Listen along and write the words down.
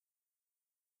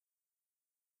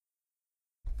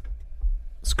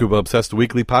Scuba Obsessed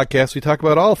Weekly Podcast. We talk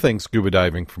about all things scuba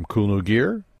diving, from cool new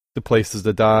gear to places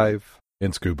to dive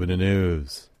and scuba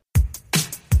news.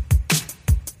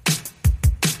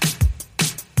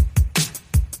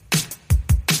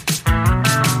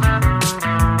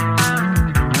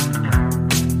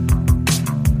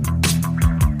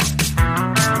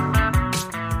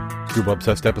 Scuba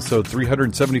Obsessed episode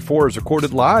 374 is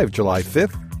recorded live July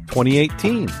 5th,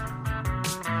 2018.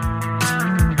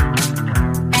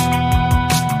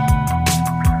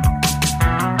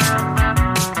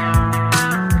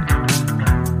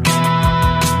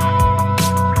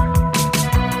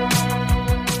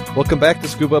 Welcome back to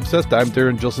Scuba Obsessed. I'm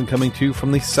Darren Gilson, coming to you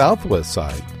from the southwest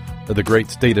side of the great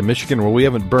state of Michigan, where we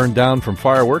haven't burned down from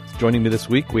fireworks. Joining me this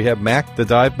week, we have Mac, the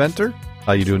dive mentor.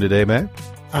 How you doing today, Mac?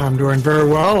 I'm doing very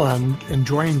well. I'm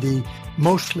enjoying the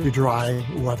mostly dry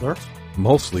weather.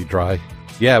 Mostly dry.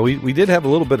 Yeah, we did have a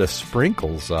little bit of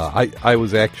sprinkles. I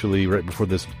was actually, right before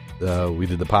this, we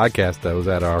did the podcast, I was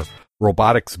at our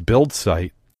robotics build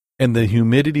site, and the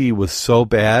humidity was so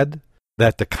bad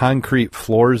that the concrete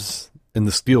floors and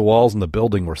the steel walls in the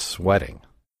building were sweating.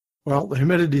 Well, the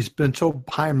humidity's been so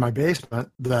high in my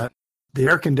basement that the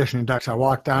air conditioning ducts, I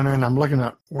walked down there and I'm looking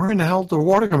at where in the hell is the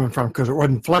water coming from, because it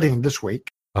wasn't flooding this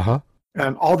week.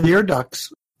 And all the air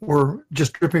ducts were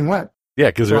just dripping wet. Yeah,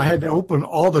 because so I had to open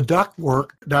all the duct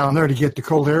work down there to get the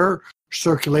cold air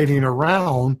circulating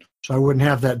around so I wouldn't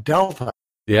have that delta.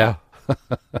 Yeah.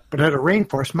 But I had a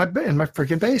rainforest in my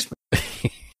freaking basement.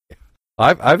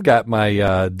 I've got my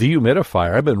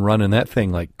dehumidifier. I've been running that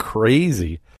thing like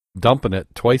crazy, dumping it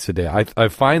twice a day.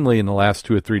 I've finally, in the last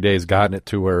 2 or 3 days, gotten it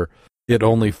to where it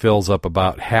only fills up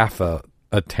about half a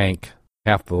tank,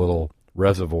 half the little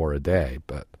reservoir a day.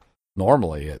 But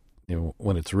normally,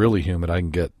 when it's really humid, I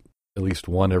can get at least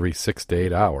one every 6 to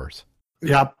 8 hours.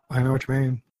 Yep, I know what you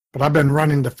mean. But I've been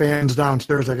running the fans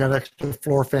downstairs. I got extra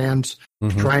floor fans,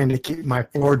 trying to keep my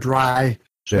floor dry,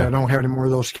 so I don't have any more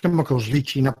of those chemicals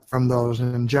leaching up from those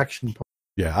injection points.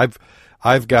 Yeah,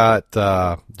 I've got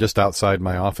just outside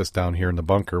my office down here in the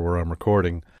bunker where I'm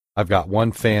recording, I've got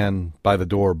one fan by the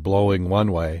door blowing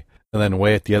one way, and then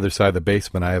way at the other side of the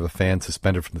basement, I have a fan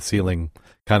suspended from the ceiling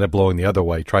kind of blowing the other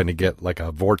way, trying to get like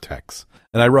a vortex.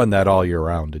 And I run that all year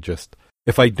round.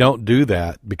 If I don't do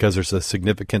that, because there's a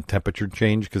significant temperature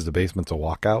change because the basement's a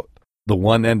walkout, the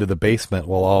one end of the basement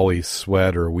will always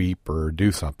sweat or weep or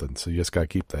do something. So you just got to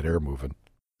keep that air moving.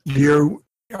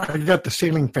 I got the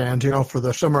ceiling fans, for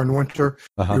the summer and winter.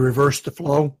 You reverse the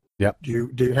flow. Yep. Do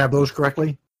you have those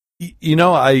correctly?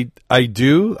 I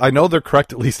do. I know they're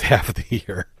correct at least half of the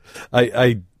year.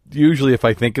 I usually, if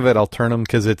I think of it, I'll turn them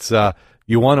because it's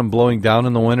you want them blowing down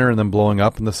in the winter and then blowing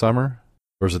up in the summer.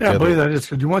 Or is it I believe that is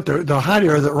because you want the hot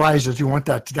air that rises. You want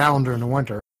that down during the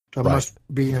winter. So it must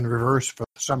be in reverse for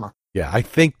the summer. Yeah, I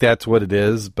think that's what it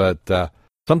is. But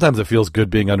sometimes it feels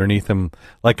good being underneath them.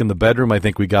 Like in the bedroom, I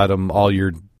think we got them all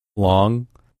year long,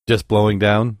 just blowing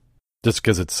down. Just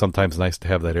because it's sometimes nice to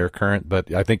have that air current.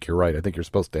 But I think you're right. I think you're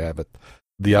supposed to have it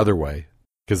the other way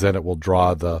because then it will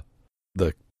draw the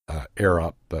air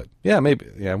up. But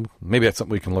maybe that's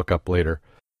something we can look up later.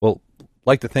 Well,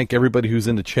 like to thank everybody who's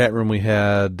in the chat room. We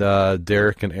had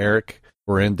Derek and Eric.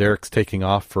 Derek's taking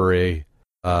off for a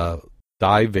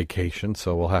dive vacation,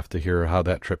 so we'll have to hear how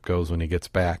that trip goes when he gets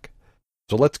back.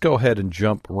 So let's go ahead and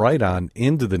jump right on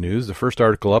into the news. The first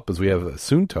article up is we have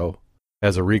Suunto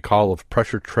has a recall of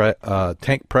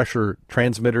tank pressure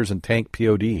transmitters and tank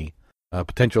POD.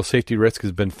 Potential safety risk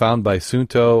has been found by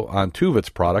Suunto on 2 of its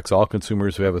products. All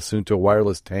consumers who have a Suunto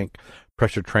wireless tank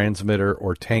pressure transmitter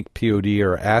or tank POD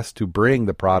are asked to bring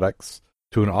the products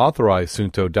to an authorized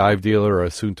Suunto dive dealer or a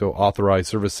Suunto authorized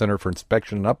service center for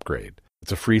inspection and upgrade.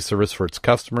 It's a free service for its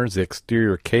customers. The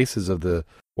exterior cases of the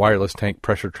wireless tank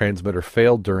pressure transmitter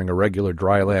failed during a regular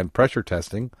dry land pressure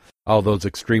testing. Although it's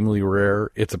extremely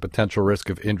rare, it's a potential risk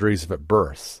of injuries if it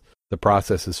bursts. The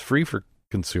process is free for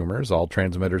consumers. All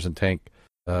transmitters and tank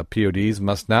PODs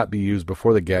must not be used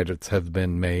before the gadgets have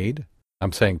been made.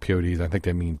 I'm saying PODs, I think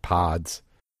they mean pods.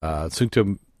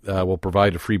 Suunto will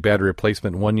provide a free battery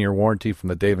replacement and 1-year warranty from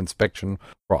the day of inspection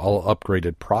for all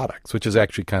upgraded products, which is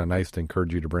actually kind of nice to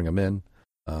encourage you to bring them in.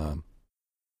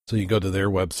 So you go to their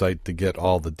website to get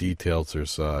all the details.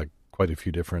 There's quite a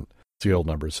few different serial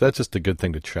numbers. So that's just a good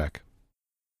thing to check.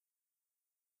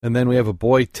 And then we have a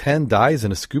boy, 10, dies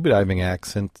in a scuba diving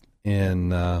accident in,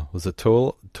 was it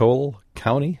Toll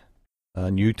County?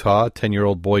 In Utah,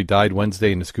 10-year-old boy died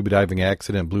Wednesday in a scuba diving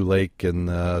accident in Blue Lake in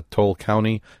Toll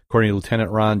County. According to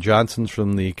Lieutenant Ron Johnson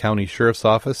from the county sheriff's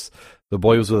office, the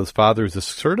boy was with his father, who's a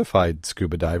certified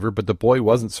scuba diver, but the boy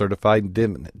wasn't certified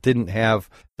and didn't have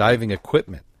diving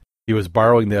equipment. He was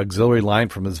borrowing the auxiliary line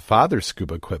from his father's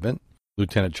scuba equipment,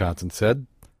 Lieutenant Johnson said.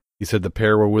 He said the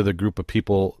pair were with a group of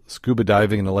people scuba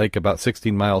diving in the lake about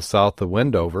 16 miles south of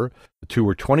Wendover. The two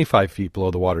were 25 feet below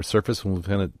the water surface when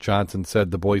Lieutenant Johnson said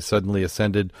the boy suddenly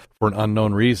ascended for an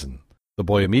unknown reason. The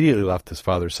boy immediately left his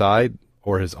father's side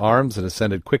or his arms and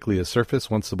ascended quickly to the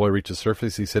surface. Once the boy reached the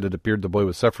surface, he said it appeared the boy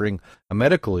was suffering a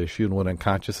medical issue and went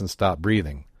unconscious and stopped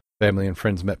breathing. Family and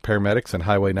friends met paramedics on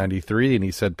Highway 93, and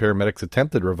he said paramedics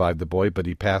attempted to revive the boy, but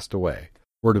he passed away.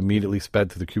 Word immediately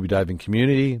sped to the scuba diving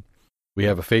community. We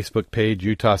have a Facebook page,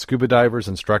 Utah Scuba Divers.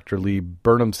 Instructor Lee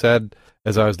Burnham said,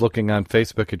 as I was looking on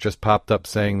Facebook, it just popped up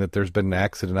saying that there's been an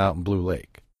accident out in Blue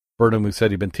Lake. Burnham, who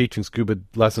said he'd been teaching scuba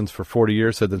lessons for 40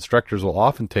 years, said the instructors will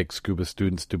often take scuba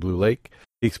students to Blue Lake.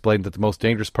 He explained that the most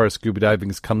dangerous part of scuba diving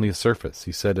is coming to the surface.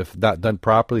 He said if not done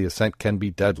properly, ascent can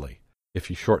be deadly. If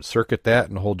you short-circuit that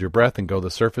and hold your breath and go to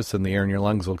the surface and the air in your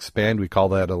lungs will expand, we call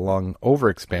that a lung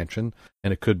overexpansion,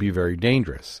 and it could be very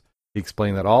dangerous. He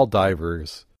explained that all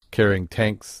divers carrying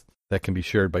tanks that can be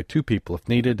shared by two people if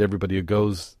needed. Everybody who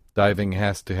goes diving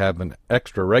has to have an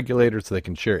extra regulator so they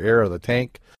can share air out of the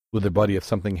tank with their buddy if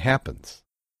something happens.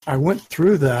 I went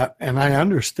through that, and I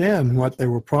understand what they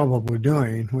were probably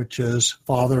doing, which is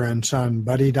father and son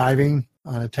buddy diving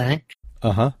on a tank.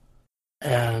 Uh-huh.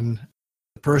 And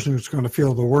the person who's going to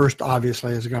feel the worst,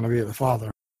 obviously, is going to be the father.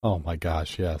 Oh, my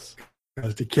gosh, yes.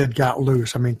 Because the kid got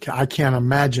loose. I mean, I can't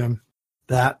imagine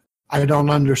that. I don't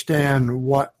understand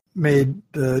what made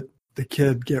the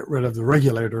kid get rid of the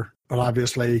regulator, but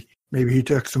obviously maybe he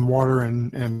took some water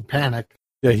and panicked.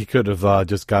 Yeah, he could have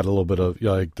just got a little bit of,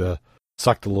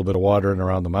 sucked a little bit of water in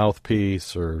around the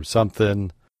mouthpiece or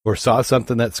something, or saw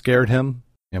something that scared him.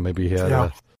 Yeah, maybe he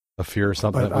had a fear or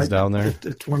something that was down there.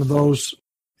 It's one of those,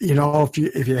 if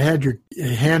you had your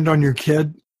hand on your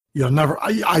kid, you'll never,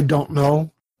 I don't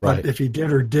know, but right. If he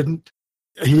did or didn't,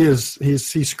 he's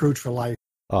screwed for life.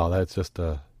 Oh, that's just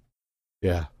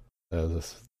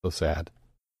that's so sad.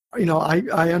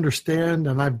 I understand,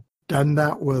 and I've done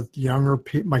that with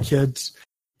my kids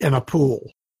in a pool.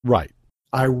 Right.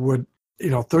 I would,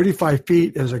 35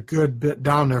 feet is a good bit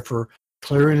down there for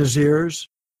clearing his ears,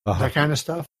 that kind of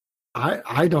stuff.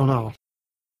 I don't know.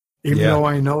 Even though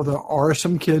I know there are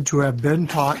some kids who have been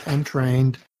taught and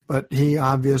trained, but he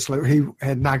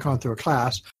had not gone through a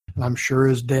class, and I'm sure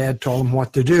his dad told him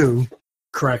what to do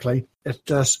correctly. It's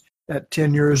just at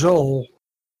 10 years old,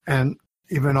 and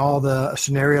even all the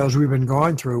scenarios we've been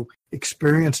going through,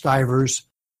 experienced divers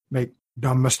make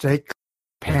dumb mistakes,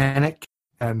 panic,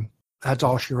 and that's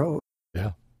all she wrote.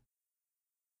 Yeah.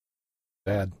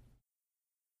 Bad.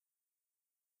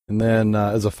 And then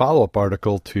as a follow-up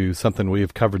article to something we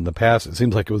have covered in the past, it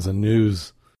seems like it was in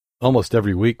news almost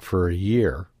every week for a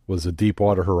year, was a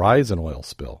Deepwater Horizon oil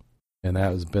spill. And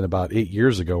that has been about 8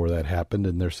 years ago where that happened,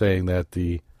 and they're saying that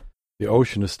the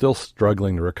ocean is still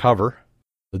struggling to recover.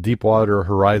 The Deepwater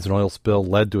Horizon oil spill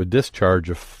led to a discharge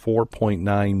of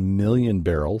 4.9 million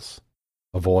barrels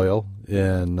of oil,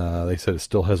 and they said it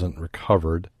still hasn't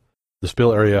recovered. The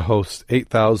spill area hosts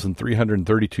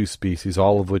 8,332 species,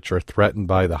 all of which are threatened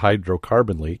by the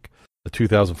hydrocarbon leak. A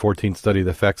 2014 study of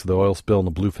the effects of the oil spill in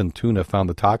the bluefin tuna found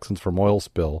the toxins from oil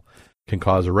spill can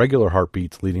cause irregular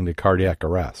heartbeats leading to cardiac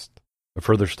arrest. A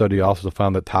further study also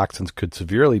found that toxins could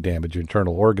severely damage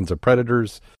internal organs of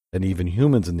predators and even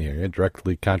humans in the area,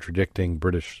 directly contradicting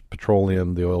British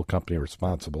Petroleum, the oil company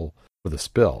responsible for the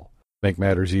spill. To make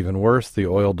matters even worse, the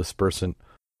oil dispersant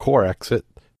Corexit,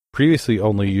 previously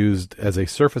only used as a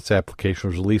surface application,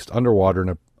 was released underwater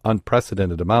in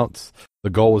unprecedented amounts. The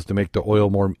goal was to make the oil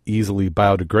more easily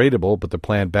biodegradable, but the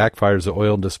plan backfires. The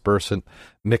oil and dispersant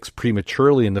mixed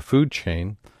prematurely in the food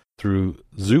chain through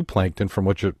zooplankton, from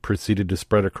which it proceeded to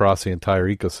spread across the entire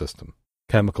ecosystem.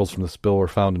 Chemicals from the spill were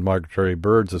found in migratory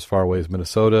birds as far away as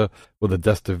Minnesota, with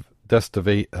a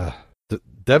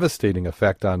devastating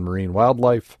effect on marine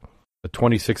wildlife. A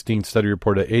 2016 study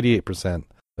reported 88%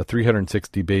 of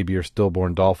 360 baby or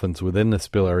stillborn dolphins within the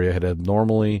spill area had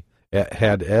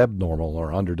abnormal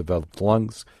or underdeveloped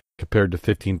lungs, compared to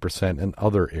 15% in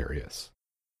other areas.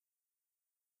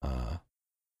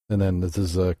 And then this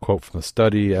is a quote from the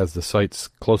study. As the sites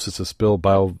closest to spill,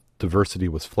 biodiversity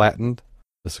was flattened.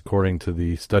 This according to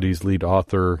the study's lead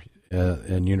author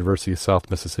and University of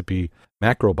South Mississippi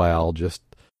macrobiologist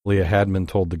Leah Hadman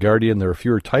told The Guardian there are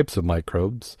fewer types of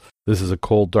microbes. This is a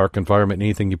cold, dark environment.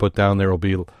 Anything you put down there will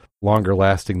be longer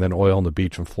lasting than oil on the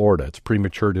beach in Florida. It's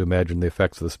premature to imagine the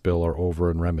effects of the spill are over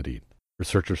and remedied.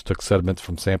 Researchers took sediments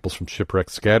from samples from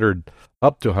shipwrecks scattered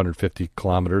up to 150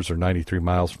 kilometers or 93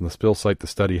 miles from the spill site to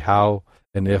study how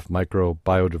and if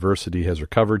microbiodiversity has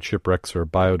recovered. Shipwrecks are a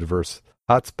biodiverse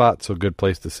hotspot, so a good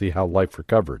place to see how life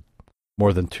recovered.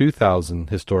 More than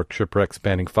 2,000 historic shipwrecks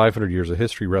spanning 500 years of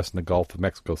history rest in the Gulf of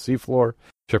Mexico seafloor.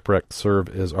 Shipwrecks serve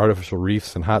as artificial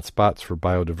reefs and hotspots for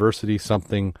biodiversity,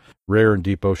 something rare in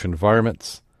deep ocean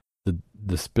environments.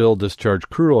 The spill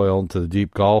discharged crude oil into the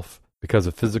deep Gulf. Because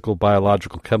of physical,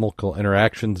 biological, chemical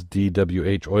interactions,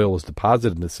 DWH oil was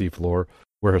deposited in the seafloor,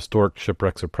 where historic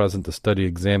shipwrecks are present to study,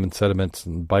 examine sediments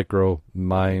and microbiomes,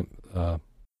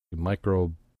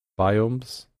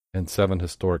 and 7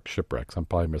 historic shipwrecks. I'm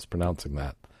probably mispronouncing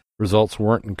that. Results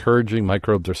weren't encouraging.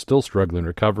 Microbes are still struggling to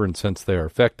recover, and since they are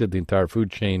affected, the entire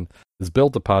food chain is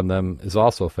built upon them is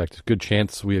also affected. Good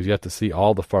chance we have yet to see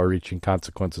all the far-reaching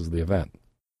consequences of the event.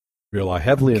 Rely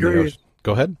heavily in the ocean.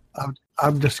 Go ahead.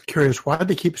 I'm just curious, why do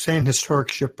they keep saying historic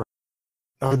shipwrecks?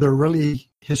 Are there really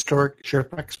historic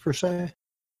shipwrecks per se?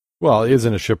 Well,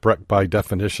 isn't a shipwreck by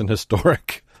definition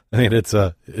historic? I mean, it's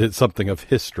something of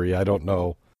history. I don't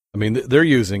know. I mean, they're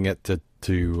using it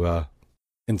to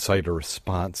incite a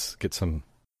response, get some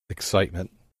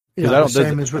excitement. Yeah, the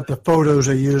same as with the photos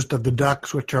I used of the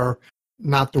ducks, which are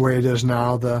not the way it is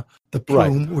now. The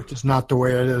plume, right, which is not the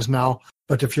way it is now.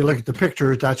 But if you look at the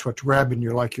pictures, that's what's grabbing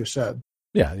you, like you said.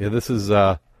 Yeah. This is,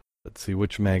 let's see,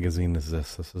 which magazine is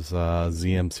this? This is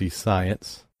ZMC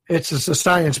Science. It's a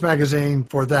science magazine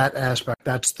for that aspect.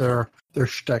 That's their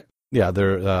shtick. Yeah,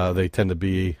 they tend to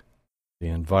be the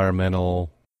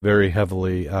environmental, very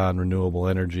heavily on renewable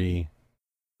energy.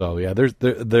 So yeah,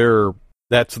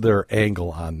 that's their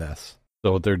angle on this.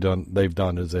 So what they've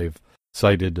done is they've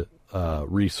cited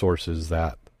resources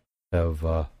that have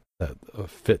that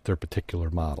fit their particular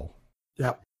model.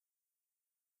 Yep.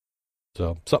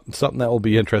 So something that will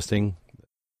be interesting.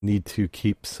 Need to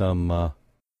keep some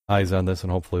eyes on this,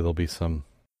 and hopefully there'll be some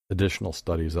additional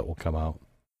studies that will come out.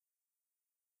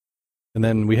 And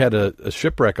then we had a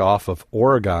shipwreck off of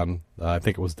Oregon. I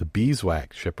think it was the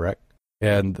Beeswax shipwreck,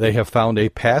 and they have found a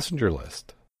passenger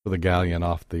list for the galleon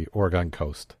off the Oregon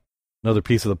coast. Another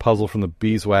piece of the puzzle from the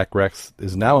Beeswax wrecks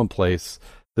is now in place,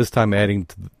 this time adding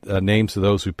names to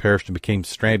those who perished and became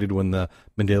stranded when the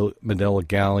Manila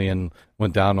galleon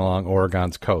went down along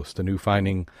Oregon's coast. A new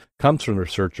finding comes from the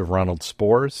research of Ronald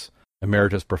Spores,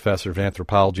 emeritus professor of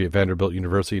anthropology at Vanderbilt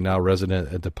University, now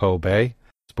resident at Depoe Bay.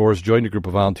 Spores joined a group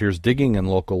of volunteers digging in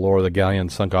local lore. The galleon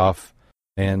sunk off,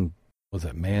 and was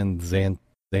it Manzantina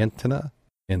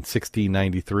in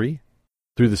 1693?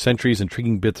 Through the centuries,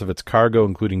 intriguing bits of its cargo,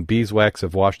 including beeswax,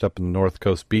 have washed up in the North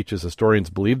Coast beaches. Historians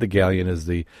believe the galleon is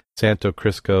the Santo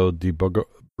Cristo de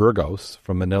Burgos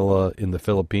from Manila in the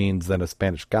Philippines, then a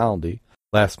Spanish colony.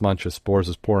 Last month, Spores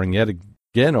is pouring yet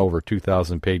again over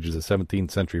 2,000 pages of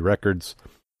 17th century records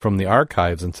from the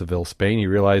archives in Seville, Spain. He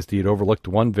realized he had overlooked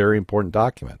one very important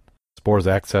document. Spores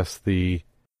accessed the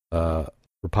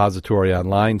repository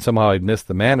online. Somehow I'd missed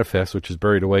the manifest, which is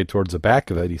buried away towards the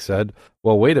back of it. He said,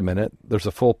 well, wait a minute. There's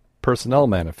a full personnel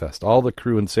manifest. All the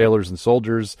crew and sailors and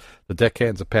soldiers, the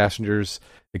deckhands and passengers.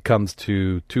 It comes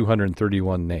to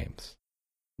 231 names.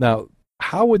 Now,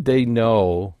 how would they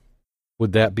know?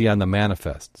 Would that be on the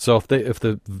manifest? So if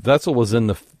the vessel was in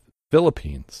the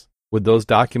Philippines, would those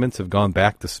documents have gone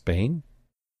back to Spain?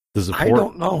 I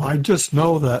don't know. I just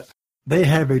know that they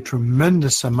have a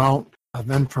tremendous amount of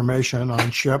information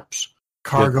on ships,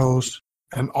 cargoes,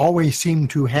 and always seem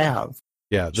to have.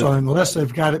 Yeah. So unless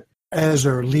they've got it as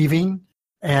they're leaving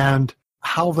and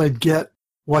how they'd get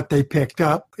what they picked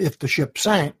up if the ship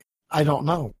sank, I don't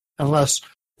know. Unless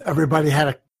everybody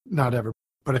had not everybody,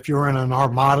 but if you were in an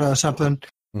armada or something,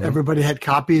 everybody had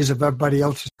copies of everybody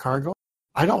else's cargo.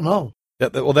 I don't know. Yeah,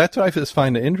 well, that's what I just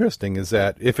find interesting is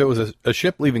that if it was a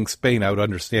ship leaving Spain, I would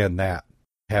understand that,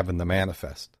 having the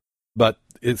manifest. But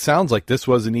it sounds like that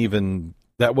wasn't even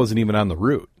on the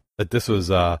route, that this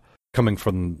was coming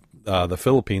from the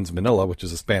Philippines, Manila, which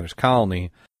is a Spanish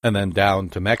colony, and then down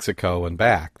to Mexico and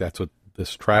back. That's what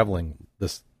this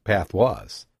path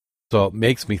was. So it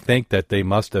makes me think that they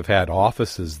must have had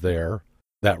offices there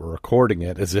that were recording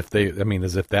it as if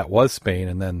that was Spain,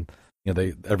 and then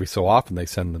they every so often they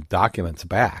send the documents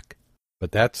back.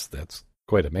 But that's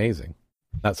quite amazing.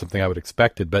 Not something I would have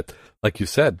expected, but like you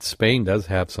said, Spain does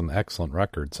have some excellent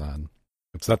records on.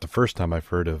 It's not the first time I've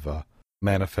heard of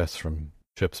manifests from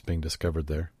ships being discovered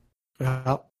there.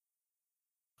 Yeah,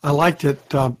 I liked it,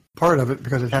 part of it,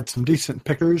 because it had some decent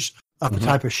pictures of the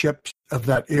type of ships of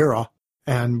that era,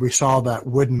 and we saw that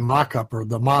wooden mock-up or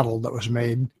the model that was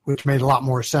made, which made a lot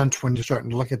more sense when you're starting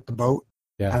to look at the boat.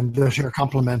 Yeah, and this here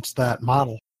complements that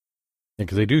model. Yeah,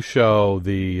 because they do show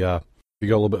the. If you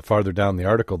go a little bit farther down the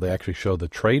article, they actually show the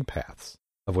trade paths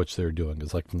of which they're doing.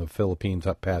 It's like from the Philippines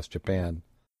up past Japan,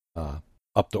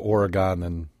 up to Oregon,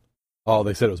 and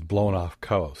they said it was blown off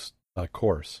course.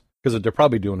 Because what they're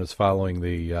probably doing is following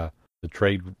the the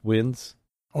trade winds.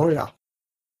 Oh, yeah. As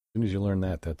soon as you learn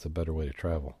that, that's a better way to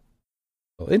travel.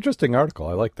 Well, interesting article.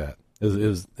 I like that.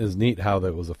 Is neat how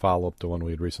that was a follow-up to one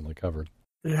we had recently covered.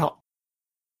 Yeah.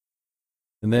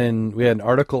 And then we had an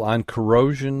article on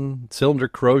corrosion, cylinder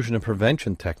corrosion and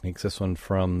prevention techniques. This one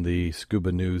from the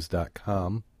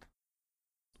scubanews.com.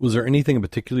 Was there anything in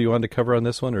particular you wanted to cover on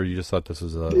this one, or you just thought this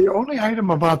was a... The only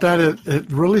item about that,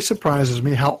 it really surprises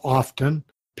me how often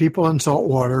people in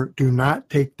saltwater do not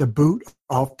take the boot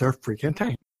off their freaking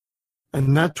tank.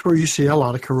 And that's where you see a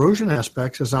lot of corrosion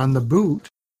aspects is on the boot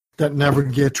that never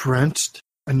gets rinsed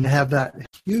and have that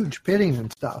huge pitting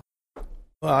and stuff.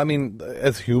 Well, I mean,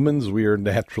 as humans, we are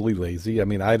naturally lazy. I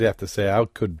mean, I'd have to say I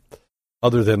could,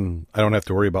 other than I don't have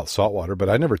to worry about saltwater, but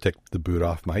I never take the boot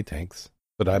off my tanks.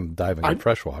 But I'm diving in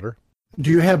freshwater.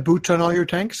 Do you have boots on all your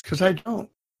tanks? Because I don't.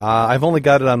 I've only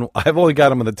got them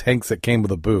on the tanks that came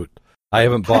with a boot. I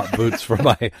haven't bought boots for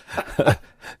my.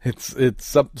 It's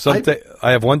some.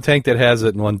 I have one tank that has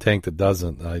it and one tank that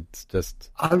doesn't.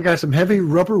 I've got some heavy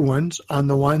rubber ones on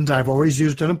the ones I've always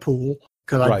used in a pool.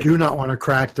 Because I do not want to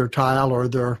crack their tile or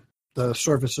the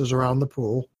surfaces around the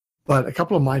pool. But a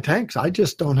couple of my tanks, I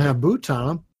just don't have boots on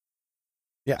them.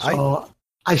 Yeah, so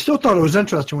I still thought it was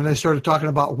interesting when they started talking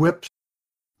about whips,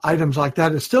 items like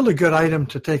that. It's still a good item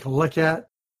to take a look at,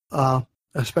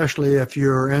 especially if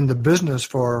you're in the business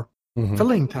for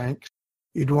filling tanks.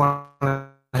 You'd want to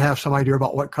have some idea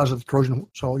about what causes corrosion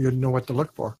so you'd know what to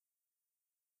look for.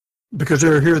 Because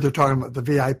they're talking about the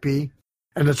VIP.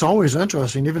 And it's always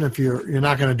interesting, even if you're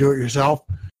not going to do it yourself,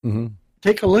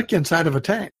 take a look inside of a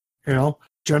tank.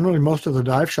 Generally most of the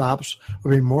dive shops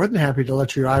would be more than happy to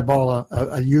let you eyeball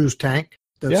a used tank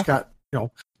that's got,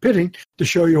 pitting to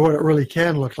show you what it really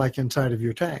can look like inside of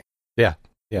your tank. Yeah.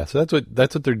 Yeah. So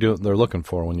that's what they're doing. They're looking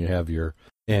for when you have your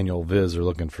annual viz. They're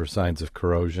looking for signs of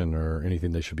corrosion or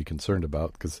anything they should be concerned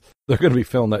about because they're going to be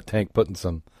filling that tank, putting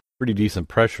some pretty decent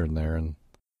pressure in there, and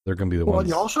they're going to be the ones. Well,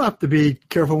 you also have to be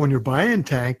careful when you're buying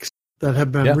tanks that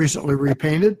have been recently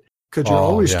repainted because you're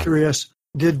always curious.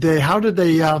 How did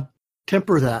they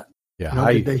temper that?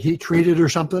 Yeah, did they heat treat it or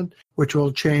something, which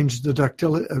will change the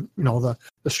ductility,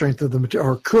 the strength of the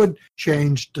material, or could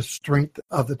change the strength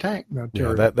of the tank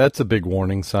material. Yeah, that's a big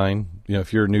warning sign.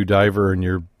 If you're a new diver and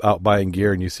you're out buying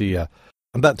gear and you see I'm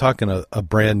not talking a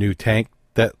brand new tank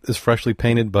that is freshly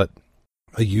painted, but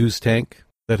a used tank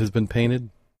that has been painted.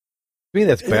 To me,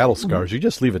 that's battle scars. You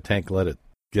just leave a tank, let it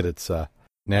get its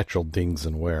natural dings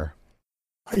and wear.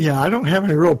 Yeah, I don't have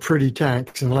any real pretty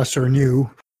tanks unless they're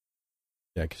new.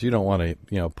 Yeah, because you don't want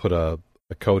to, put a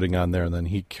coating on there and then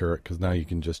heat cure it because now you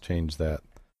can just change that.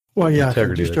 Well, yeah,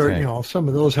 some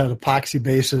of those had epoxy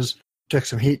bases, took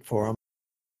some heat for them.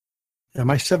 Yeah,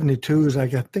 my 72s,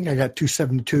 I think I got two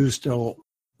 72s still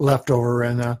left over,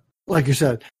 and like you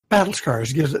said, battle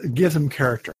scars gives them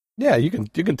character. Yeah, you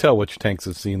can tell which tanks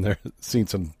have seen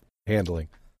some handling.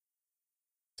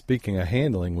 Speaking of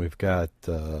handling, we've got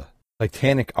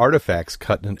Titanic artifacts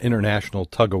cut in an international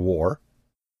tug of war.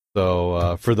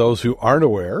 So for those who aren't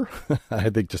aware, I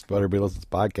think just about everybody listening to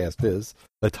this podcast is,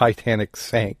 the Titanic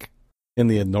sank in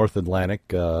the North Atlantic.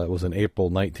 It was in April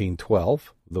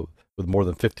 1912 with more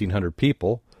than 1,500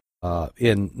 people.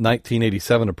 In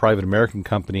 1987, a private American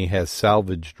company has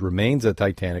salvaged remains of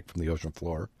Titanic from the ocean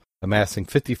floor, amassing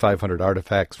 5,500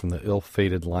 artifacts from the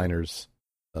ill-fated liner's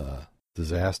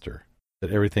disaster.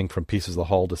 That everything from pieces of the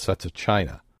hull to sets of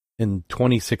china. In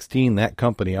 2016, that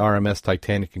company, RMS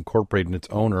Titanic Incorporated, and its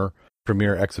owner,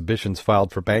 Premier Exhibitions,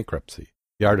 filed for bankruptcy.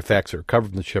 The artifacts that are recovered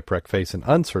from the shipwreck face an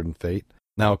uncertain fate.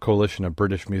 Now a coalition of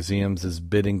British museums is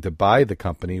bidding to buy the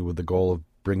company with the goal of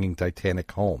bringing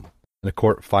Titanic home. In a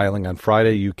court filing on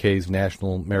Friday, UK's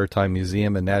National Maritime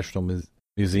Museum and National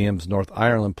Museums North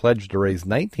Ireland pledged to raise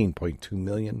 $19.2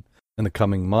 million in the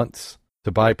coming months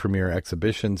to buy Premier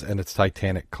Exhibitions and its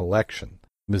Titanic collection.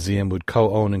 The museum would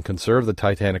co-own and conserve the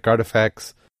Titanic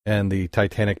artifacts, and the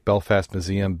Titanic Belfast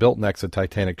Museum, built next to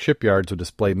Titanic shipyards, would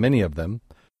display many of them.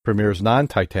 Premier's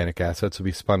non-Titanic assets would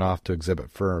be spun off to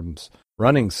exhibit firms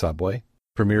running Subway.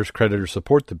 Premier's creditors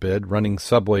support the bid. Running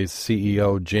Subway's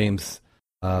CEO, James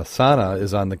Sana,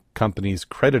 is on the company's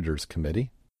creditors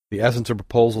committee. The essence of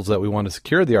proposals that we want to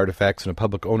secure the artifacts in a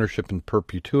public ownership in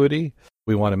perpetuity.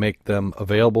 We want to make them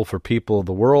available for people of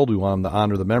the world. We want them to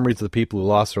honor the memories of the people who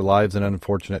lost their lives in an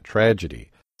unfortunate tragedy,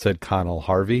 said Connell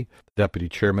Harvey, the deputy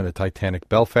chairman of Titanic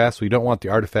Belfast. We don't want the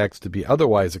artifacts to be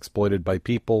otherwise exploited by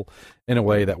people in a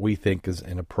way that we think is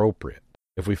inappropriate.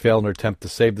 If we fail in our attempt to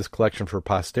save this collection for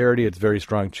posterity, it's a very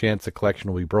strong chance the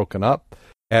collection will be broken up,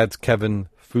 adds Kevin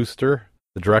Fuster,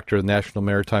 the director of the National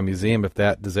Maritime Museum. If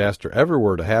that disaster ever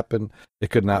were to happen, it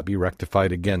could not be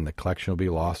rectified again. The collection will be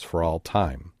lost for all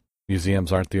time.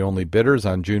 Museums aren't the only bidders.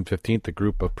 On June 15th, a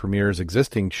group of Premier's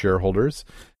existing shareholders,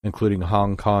 including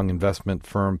Hong Kong investment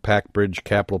firm PacBridge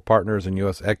Capital Partners and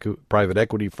U.S. private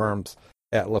equity firms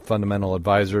Atla Fundamental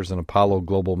Advisors and Apollo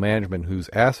Global Management, whose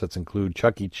assets include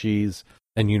Chuck E. Cheese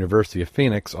and University of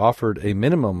Phoenix, offered a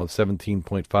minimum of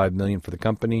 $17.5 million for the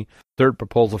company. Third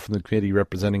proposal from the committee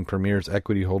representing Premier's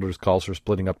equity holders calls for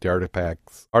splitting up the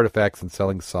artifacts and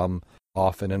selling some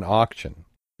off in an auction.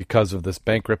 Because of this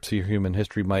bankruptcy, human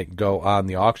history might go on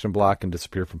the auction block and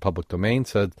disappear from public domain,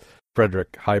 said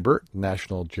Frederick Hybert,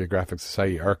 National Geographic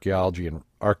Society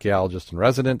archaeologist in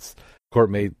residence. The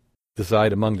court may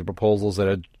decide among the proposals at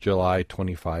a July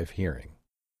 25 hearing.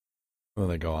 Well,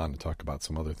 they go on to talk about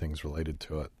some other things related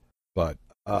to it. But,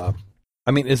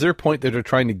 is there a point that they're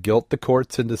trying to guilt the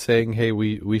courts into saying, hey,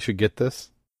 we should get this?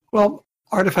 Well,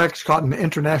 artifacts caught in an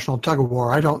international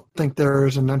tug-of-war. I don't think there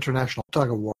is an international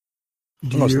tug-of-war.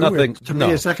 Almost nothing. To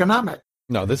me, it's economic.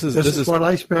 No, this is what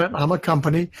I spent. I'm a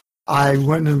company. I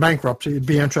went into bankruptcy. It'd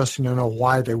be interesting to know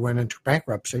why they went into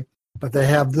bankruptcy. But they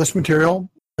have this material,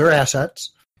 their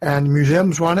assets, and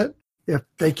museums want it. If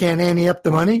they can't ante up the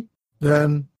money,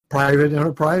 then private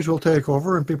enterprise will take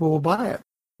over and people will buy it.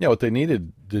 Yeah, what they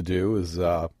needed to do is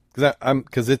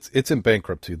because it's in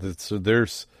bankruptcy, so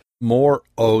there's more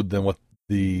owed than what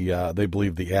they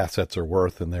believe the assets are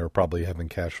worth, and they were probably having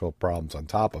cash flow problems on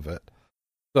top of it.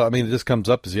 So, it just comes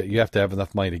up as you have to have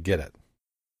enough money to get it.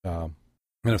 And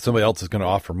if somebody else is going to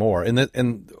offer more,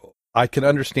 and I can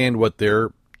understand what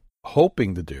they're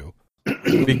hoping to do,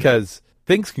 because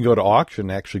things can go to auction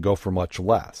and actually go for much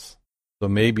less. So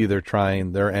maybe their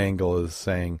angle is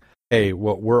saying, hey,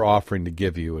 what we're offering to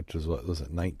give you, which is, what was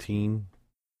it, 19?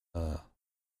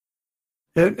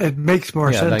 It makes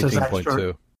more sense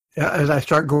 19.2. As I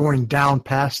start going down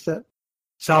past it,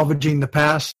 salvaging the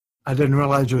past. I didn't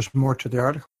realize there was more to the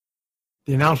article.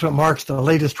 The announcement marks the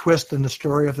latest twist in the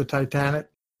story of the Titanic.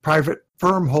 Private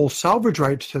firm holds salvage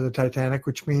rights to the Titanic,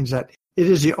 which means that it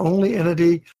is the only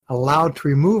entity allowed to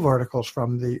remove articles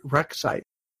from the wreck site.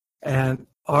 And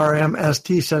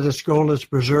RMST said its goal is to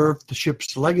preserve the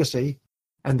ship's legacy,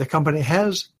 and the company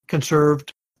has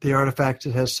conserved the artifacts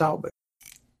it has salvaged.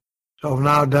 So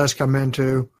now it does come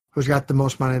into who's got the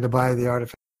most money to buy the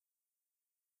artifact.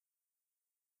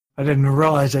 I didn't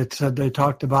realize they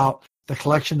talked about the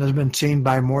collection has been seen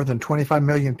by more than 25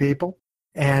 million people,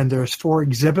 and there's 4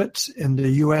 exhibits in the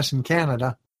U.S. and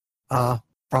Canada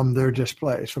from their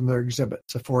displays, from their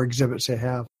exhibits, the 4 exhibits they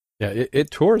have. Yeah,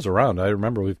 it tours around. I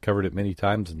remember we've covered it many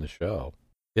times in the show.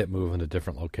 It moving to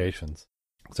different locations.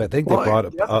 So I think they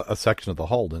brought a section of the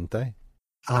hull, didn't they?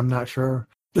 I'm not sure.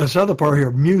 This other part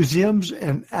here, museums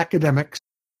and academics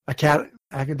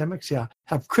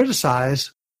have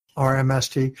criticized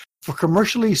RMST for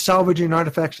commercially salvaging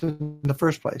artifacts in the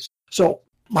first place. So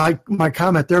my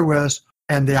comment there was,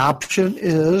 and the option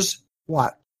is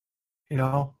what?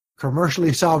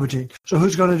 Commercially salvaging. So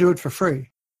who's going to do it for free?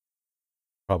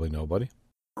 Probably nobody.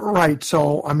 Right.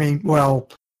 So, I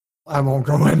won't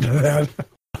go into that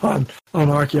on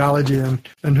archaeology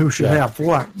and who should have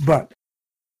what, but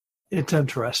it's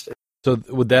interesting. So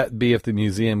would that be if the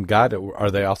museum got it?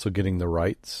 Are they also getting the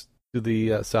rights to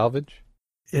the salvage?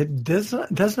 It does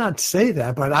not say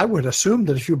that, but I would assume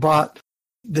that if you bought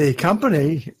the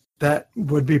company, that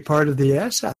would be part of the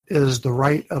asset, is the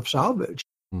right of salvage.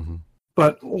 Mm-hmm.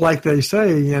 But like they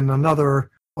say, in another,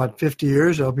 50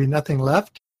 years, there'll be nothing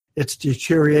left. It's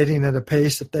deteriorating at a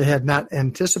pace that they had not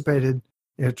anticipated.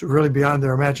 It's really beyond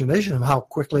their imagination of how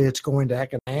quickly it's going to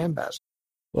act in a handbasket.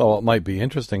 Well, what might be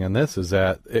interesting in this is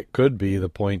that it could be the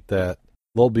point that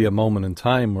there'll be a moment in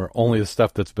time where only the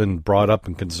stuff that's been brought up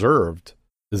and conserved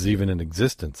is even in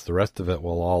existence. The rest of it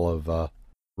will all have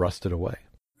rusted away.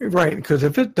 Right, because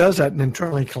if it does that and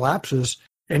internally collapses,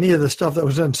 any of the stuff that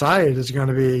was inside is going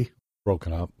to be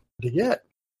broken up to get.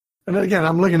 And again,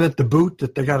 I'm looking at the boot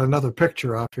that they got another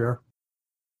picture of here.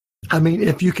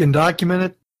 If you can document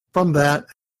it from that,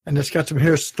 and it's got some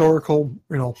historical,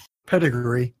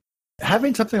 pedigree,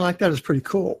 having something like that is pretty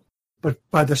cool. But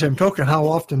by the same token, how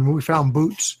often we found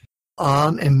boots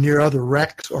on and near other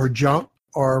wrecks or junk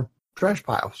or trash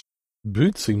piles?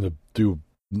 Boots seem to do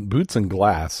boots and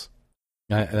glass.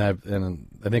 And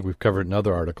I think we've covered in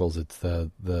other articles. It's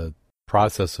the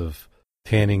process of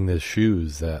tanning the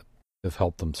shoes that have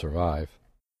helped them survive.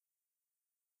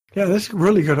 Yeah, this is a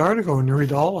really good article when you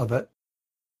read all of it.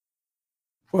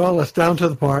 Well, it's down to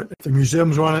the part. If the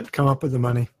museums want it, come up with the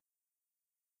money.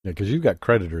 Yeah, because you've got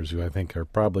creditors who I think are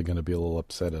probably going to be a little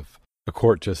upset if a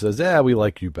court just says, we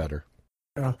like you better.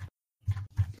 Yeah.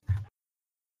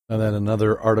 And then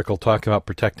another article talking about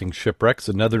protecting shipwrecks.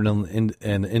 The Netherlands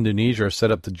and Indonesia are set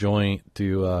up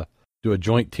to do a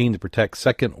joint team to protect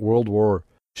Second World War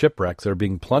shipwrecks that are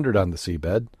being plundered on the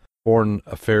seabed. Foreign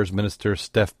Affairs Minister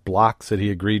Stef Blok said he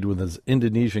agreed with his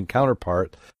Indonesian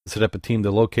counterpart to set up a team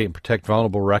to locate and protect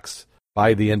vulnerable wrecks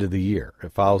by the end of the year.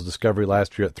 It follows discovery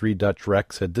last year that 3 Dutch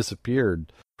wrecks had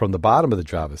disappeared from the bottom of the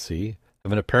Java Sea,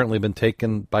 having apparently been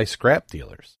taken by scrap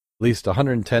dealers. At least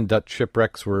 110 Dutch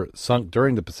shipwrecks were sunk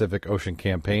during the Pacific Ocean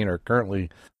campaign are currently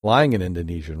lying in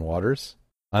Indonesian waters.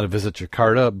 On a visit to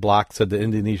Jakarta, Blok said the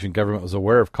Indonesian government was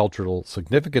aware of cultural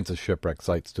significance of shipwreck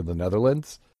sites to the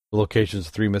Netherlands. The locations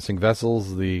of 3 missing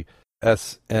vessels, the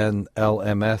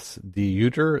SNLMS De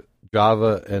Uter,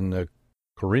 Java, and the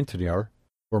Corinthiar,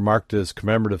 were marked as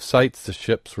commemorative sites. The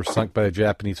ships were sunk by the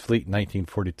Japanese fleet in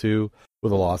 1942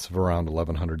 with a loss of around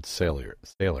 1,100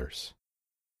 sailors.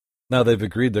 Now they've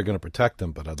agreed they're going to protect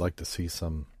them, but I'd like to see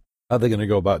some. How are they going to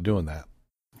go about doing that?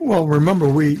 Well, remember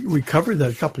we covered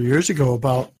that a couple of years ago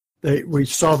about we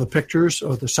saw the pictures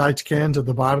of the side scans at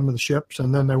the bottom of the ships,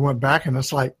 and then they went back, and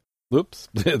it's like, oops,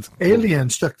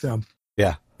 aliens took them.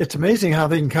 Yeah, it's amazing how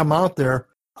they can come out there.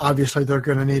 Obviously, they're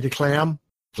going to need a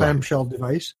clamshell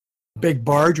device, big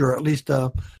barge, or at least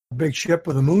a big ship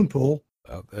with a moon pool.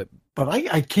 But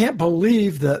I can't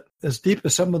believe that, as deep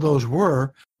as some of those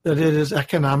were, that it is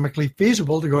economically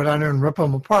feasible to go down there and rip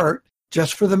them apart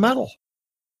just for the metal.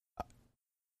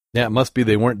 Yeah, it must be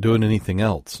they weren't doing anything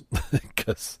else,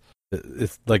 because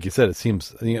it's like you said. It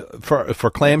seems, for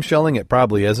clamshelling, it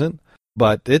probably isn't,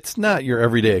 but it's not your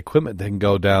everyday equipment that can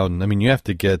go down. I mean, you have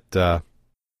to get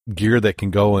gear that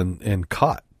can go and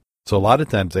cut. So a lot of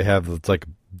times it's like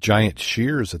giant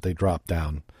shears that they drop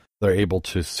down. They're able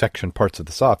to section parts of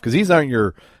this off, because these aren't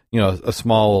your, a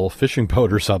small some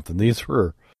boat or something. These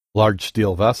were large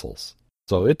steel vessels.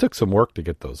 So it took some work to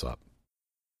get those up.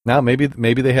 Now maybe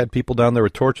they had people down there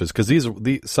with torches, because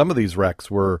some of these wrecks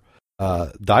were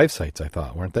dive sites, I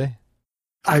thought, weren't they?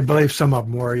 I believe some of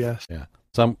them were, yes. Yeah,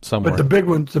 some. But were. the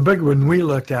big one we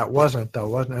looked at wasn't, though,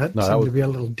 wasn't it? No, it seemed to be a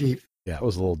little deep. Yeah, it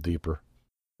was a little deeper.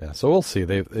 Yeah, so we'll see.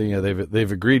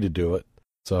 They've agreed to do it.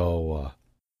 So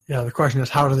yeah, the question is,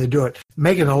 how do they do it?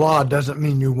 Making a law doesn't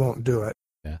mean you won't do it.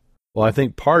 Yeah. Well, I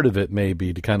think part of it may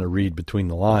be, to kind of read between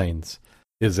the lines,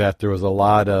 is that there was a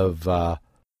lot of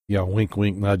wink,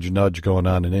 wink, nudge, nudge going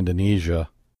on in Indonesia.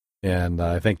 And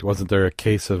I think, wasn't there a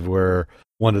case of where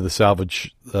one of the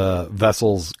salvage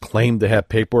vessels claimed to have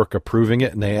paperwork approving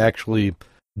it, and they actually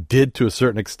did to a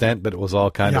certain extent, but it was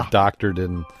all kind of doctored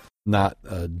and not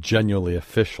genuinely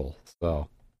official. So,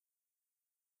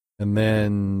 and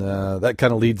then that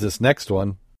kind of leads this next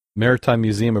one. Maritime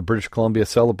Museum of British Columbia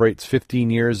celebrates 15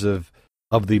 years of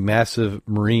the massive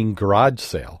marine garage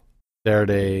sale.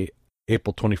 Saturday,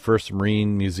 April 21st,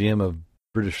 Marine Museum of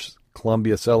British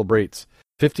Columbia celebrates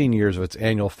 15 years of its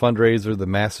annual fundraiser, the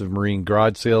massive marine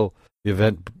garage sale. The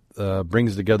event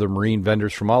brings together marine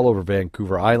vendors from all over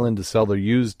Vancouver Island to sell their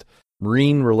used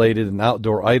marine-related and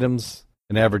outdoor items.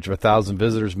 An average of 1,000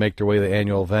 visitors make their way to the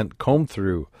annual event, comb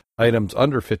through items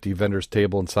under 50 vendors'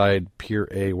 table inside Pier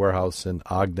A warehouse in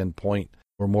Ogden Point,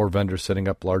 where more vendors setting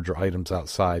up larger items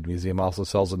outside. The museum also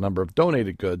sells a number of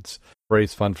donated goods to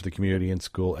raise funds for the community and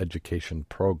school education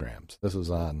programs. This was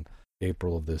on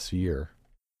April of this year.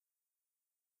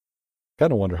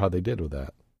 Kind of wonder how they did with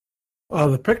that.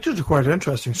 The pictures are quite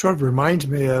interesting. Sort of reminds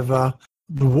me of the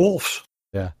wolves.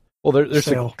 Yeah. Well, there's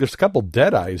a couple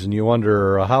dead eyes, and you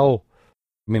wonder how.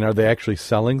 I mean, are they actually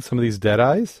selling some of these dead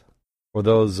eyes, or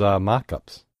those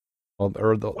mock-ups? Those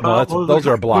are blocks.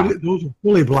 Those are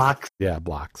fully blocks. Yeah,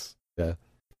 blocks. Yeah.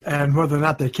 And whether or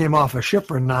not they came off a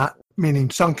ship or not, meaning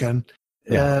sunken,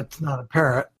 it's not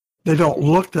apparent. They don't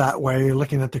look that way,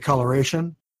 looking at the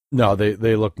coloration. No,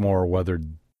 they look more weathered.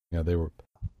 They were.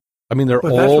 I mean, they're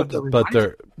old,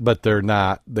 but they're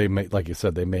not. They may, like you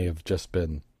said, they may have just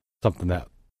been something that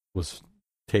was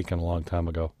taken a long time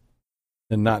ago,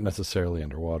 and not necessarily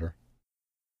underwater.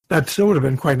 That still would have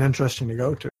been quite interesting to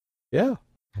go to. Yeah.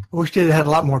 I wish they had a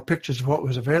lot more pictures of what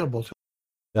was available to.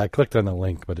 Yeah, I clicked on the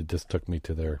link, but it just took me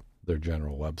to their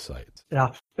general website.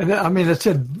 Yeah, and I mean, it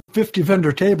said 50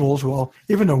 vendor tables. Well,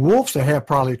 even the wolves, they have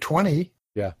probably 20.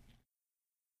 Yeah.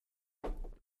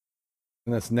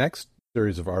 And this next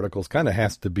series of articles kind of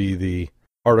has to be the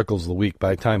articles of the week.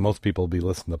 By the time most people will be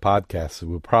listening to podcasts, so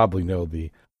we'll probably know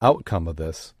the outcome of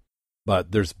this.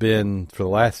 But there's been, for the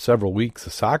last several weeks,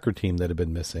 a soccer team that had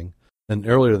been missing. And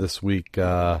earlier this week,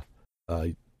 UK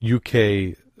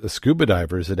scuba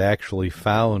divers had actually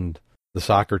found the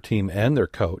soccer team and their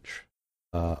coach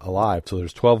alive. So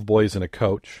there's 12 boys and a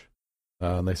coach.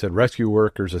 And they said rescue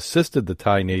workers assisted the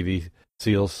Thai Navy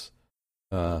SEALs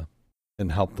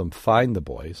and helped them find the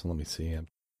boys. Let me see. I've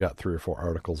got 3 or 4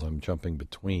 articles I'm jumping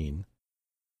between.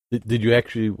 Did you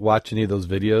actually watch any of those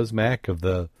videos, Mac, of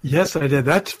the? Yes, I did.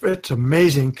 It's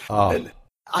amazing. Oh.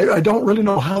 I don't really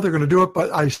know how they're going to do it,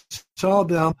 but I saw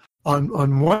them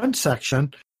on one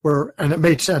section where, and it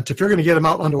made sense. If you're going to get them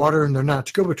out underwater and they're not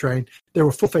scuba trained, they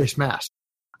were full face masks.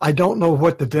 I don't know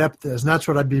what the depth is, and that's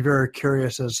what I'd be very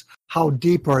curious is how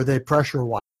deep are they pressure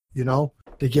wise, to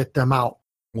get them out.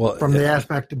 Well, from the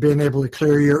aspect of being able to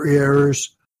clear your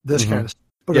ears, this kind of stuff.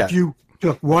 But if you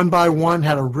took one by one,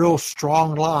 had a real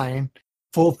strong line,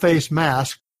 full face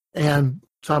mask, and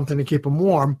something to keep them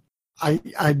warm,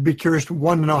 I'd be curious to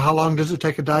know how long does it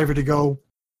take a diver to go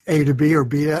A to B or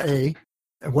B to A,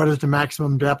 and what is the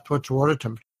maximum depth, what's the water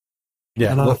temperature?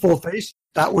 Yeah, and on a full face,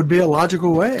 that would be a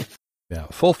logical way. Yeah,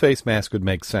 full face mask would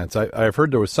make sense. I've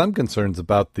heard there was some concerns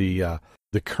about the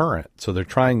current, so they're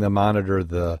trying to monitor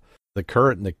the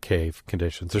current in the cave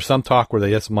conditions. There's some talk where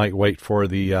they just might wait for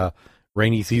the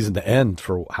rainy season to end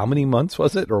for how many months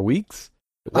was it, or weeks?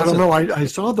 I don't know. I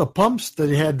saw the pumps that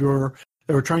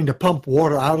they were trying to pump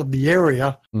water out of the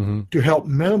area to help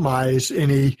minimize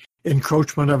any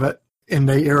encroachment of it in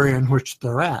the area in which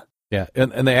they're at. Yeah,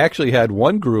 and they actually had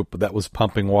one group that was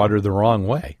pumping water the wrong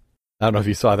way. I don't know if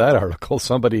you saw that article.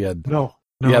 Somebody had no.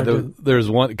 Yeah, there's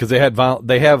one because they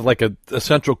have like a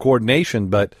central coordination,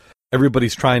 but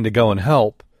everybody's trying to go and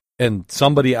help. And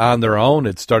somebody on their own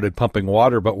had started pumping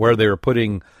water, but where they were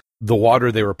putting the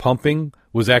water they were pumping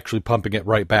was actually pumping it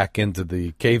right back into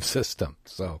the cave system.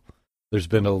 So there's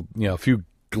been a few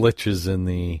glitches in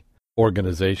the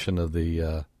organization of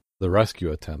the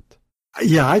rescue attempt.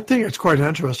 Yeah, I think it's quite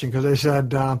interesting because they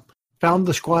said found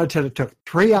the squad said it took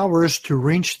 3 hours to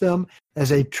reach them as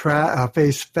they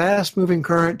faced fast-moving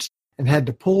currents and had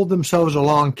to pull themselves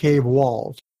along cave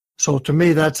walls. So to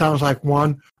me, that sounds like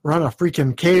one, run a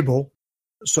freaking cable,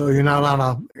 so you're not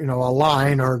on a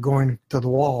line or going to the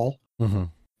wall. Mm-hmm.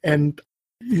 And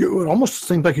it almost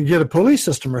seems like you get a pulley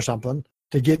system or something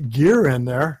to get gear in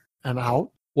there and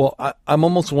out. Well, I'm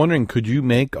almost wondering, could you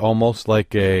make almost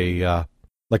like a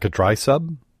dry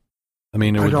sub? I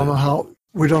mean, we don't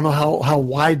know how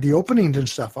wide the openings and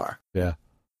stuff are. Yeah,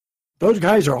 those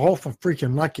guys are awful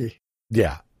freaking lucky.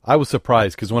 Yeah. I was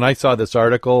surprised because when I saw this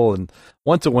article, and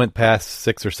once it went past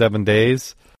 6 or 7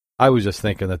 days, I was just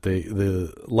thinking that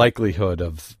the likelihood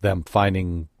of them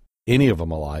finding any of them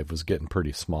alive was getting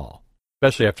pretty small,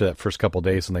 especially after that first couple of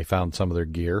days when they found some of their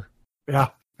gear. Yeah.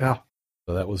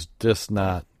 So that was just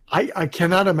not. I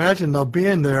cannot imagine them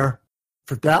being there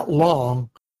for that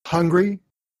long, hungry.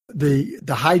 The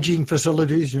hygiene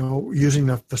facilities, using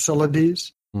the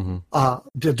facilities. Mm-hmm.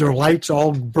 Did their lights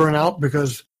all burn out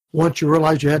because once you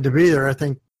realized you had to be there, I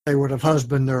think they would have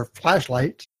husbanded their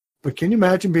flashlights. But can you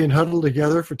imagine being huddled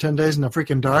together for 10 days in the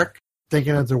freaking dark,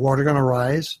 thinking that the water going to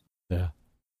rise? Yeah.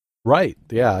 Right.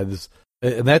 Yeah.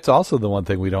 And that's also the one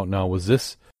thing we don't know.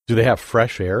 Do they have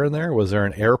fresh air in there? Was there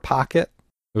an air pocket?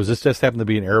 Or was this just happen to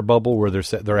be an air bubble where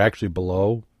they're actually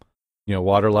below,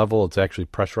 water level? It's actually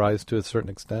pressurized to a certain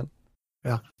extent?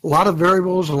 Yeah. A lot of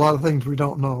variables, a lot of things we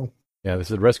don't know. Yeah, they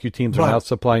said rescue teams are now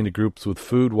supplying the groups with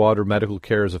food, water, medical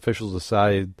care as officials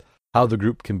decide how the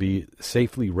group can be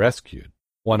safely rescued.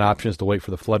 One option is to wait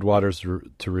for the floodwaters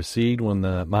to recede when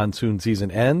the monsoon season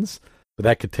ends, but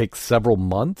that could take several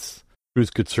months.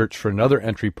 Crews could search for another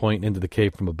entry point into the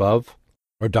cave from above,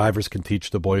 or divers can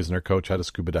teach the boys and their coach how to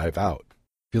scuba dive out.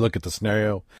 If you look at the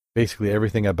scenario, basically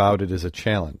everything about it is a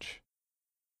challenge.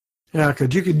 Yeah,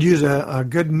 because you could use a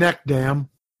good neck dam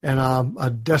and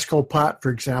a Desco pot, for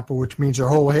example, which means their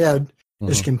whole head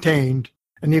is contained.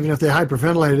 And even if they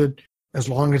hyperventilated, as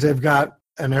long as they've got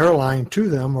an airline to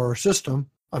them or a system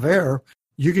of air,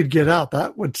 you could get out.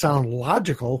 That would sound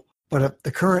logical, but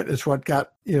the current is what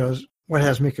what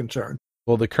has me concerned.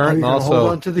 Well, the current how also hold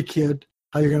on to the kid,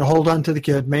 how you're going to hold on to the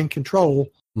kid, main control,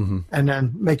 and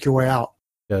then make your way out.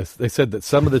 Yes, they said that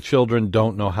some of the children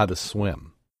don't know how to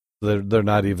swim. They're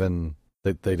not even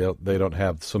they don't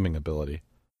have swimming ability.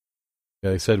 Yeah,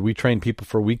 they said we train people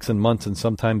for weeks and months and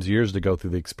sometimes years to go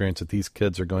through the experience that these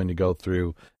kids are going to go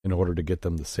through in order to get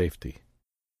them to safety.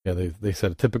 Yeah, they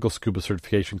said a typical scuba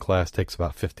certification class takes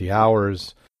about 50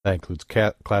 hours. That includes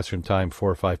classroom time,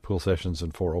 4 or 5 pool sessions,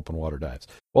 and 4 open water dives.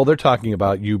 Well, they're talking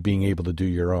about you being able to do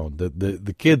your own.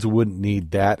 The kids wouldn't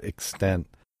need that extent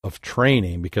of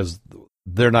training because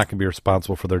they're not going to be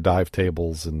responsible for their dive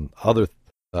tables and other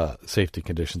safety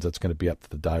conditions. That's going to be up to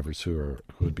the divers who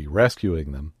would be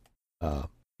rescuing them.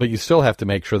 But you still have to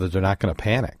make sure that they're not going to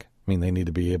panic. I mean, they need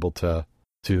to be able to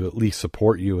at least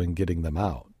support you in getting them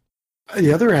out.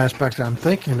 The other aspect I'm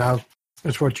thinking of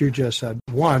is what you just said.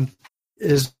 One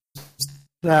is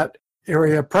that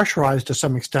area pressurized to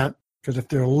some extent because if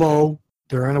they're low,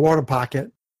 they're in a water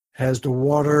pocket. As it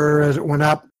went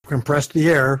up, compress the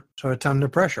air so it's under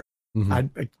pressure. Mm-hmm.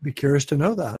 I'd be curious to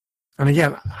know that. And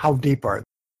again, how deep are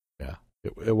they? Yeah,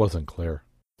 it wasn't clear.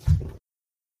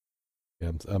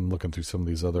 Yeah, I'm looking through some of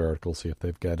these other articles, see if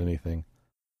they've got anything.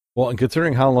 Well, and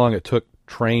considering how long it took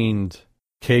trained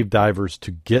cave divers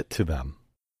to get to them,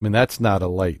 I mean, that's not a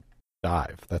light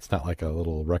dive. That's not like a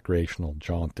little recreational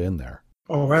jaunt in there.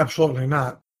 Oh, absolutely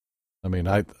not. I mean,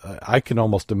 I can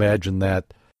almost imagine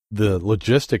that the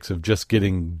logistics of just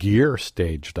getting gear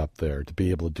staged up there to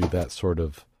be able to do that sort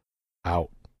of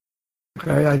out.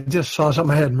 Okay, I just saw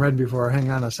something I hadn't read before. Hang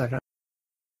on a second.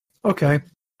 Okay,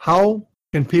 how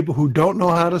can people who don't know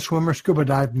how to swim or scuba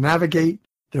dive navigate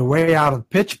their way out of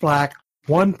pitch black,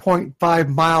 1.5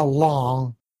 mile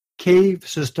long cave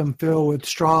system filled with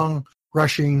strong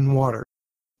rushing water?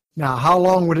 Now, how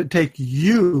long would it take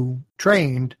you,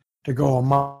 trained, to go a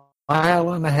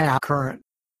mile and a half current?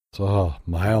 So, a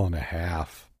mile and a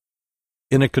half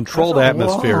in a controlled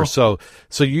atmosphere. So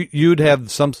you'd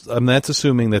have some. I mean, that's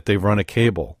assuming that they've run a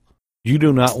cable. You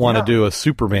do not want to do a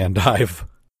Superman dive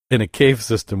in a cave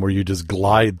system where you just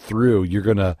glide through. You're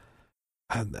gonna.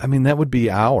 I mean, that would be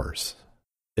hours,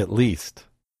 at least.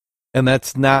 And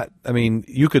that's not. I mean,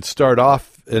 you could start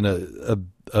off in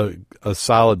a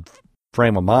solid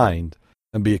frame of mind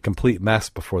and be a complete mess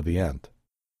before the end.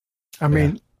 I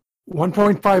mean,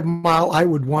 1.5 mile, I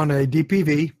would want a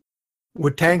DPV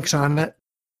with tanks on it.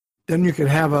 Then you could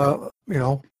have have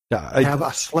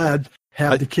a sled,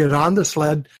 have the kid on the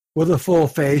sled with a full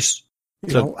face,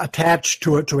 attached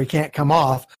to it so he can't come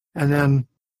off, and then,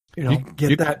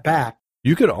 get that back.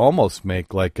 You could almost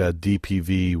make like a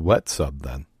DPV wet sub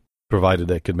then, provided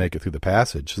they could make it through the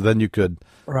passage. So then you could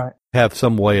have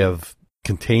some way of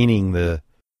containing the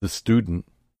student.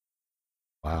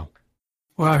 Wow.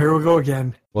 Well, here we go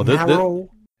again. Well,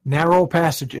 narrow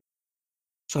passages.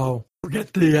 So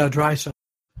forget the dry sub.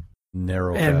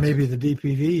 Narrow and passage. Maybe the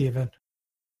DPV even.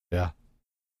 Yeah.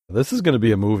 This is going to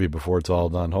be a movie before it's all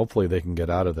done. Hopefully they can get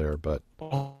out of there. But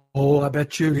I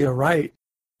bet you're right.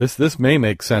 This may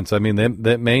make sense. I mean,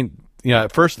 that may,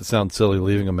 at first it sounds silly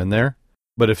leaving them in there,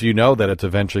 but if you know that it's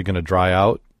eventually going to dry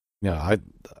out,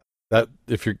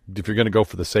 if you're going to go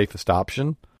for the safest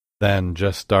option, then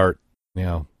just start,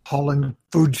 hauling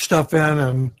food stuff in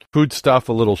and food stuff,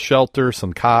 a little shelter,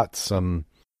 some cots, some,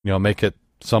 make it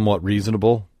somewhat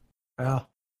reasonable. Yeah.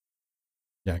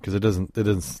 Yeah, because it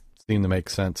doesn't seem to make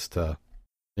sense to,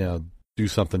 do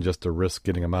something just to risk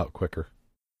getting them out quicker.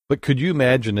 But could you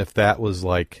imagine if that was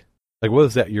like what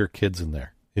is that? Your kids in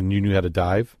there and you knew how to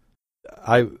dive?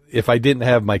 If I didn't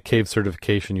have my cave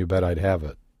certification, you bet I'd have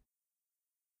it.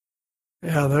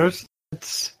 Yeah,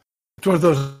 it's one of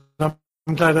those.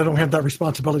 I'm glad I don't have that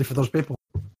responsibility for those people.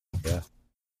 Yeah.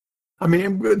 I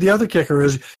mean, the other kicker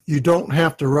is you don't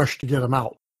have to rush to get them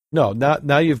out. No,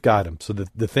 now you've got them. So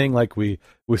the thing like we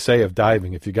say of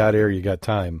diving, if you got air, you got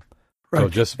time.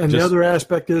 Right. So the other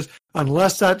aspect is,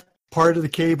 unless that part of the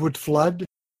cave would flood,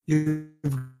 you've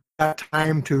got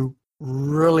time to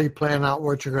really plan out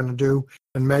what you're going to do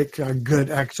and make a good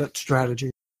exit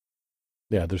strategy.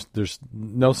 Yeah, there's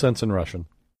no sense in rushing.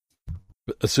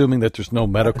 Assuming that there's no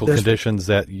medical conditions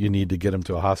that you need to get them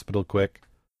to a hospital quick.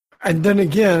 And then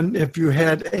again, if you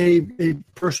had a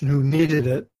person who needed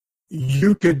it,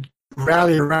 you could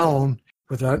rally around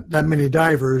with that many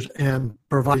divers and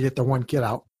provide to get the one kid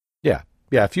out. Yeah.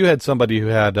 If you had somebody who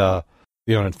had an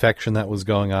infection that was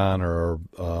going on, or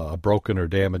a broken or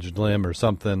damaged limb or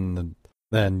something,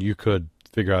 then you could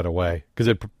figure out a way, because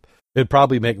it'd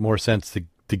probably make more sense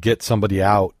to get somebody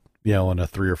out, in a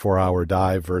 3 or 4 hour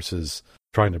dive versus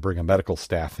trying to bring a medical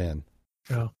staff in.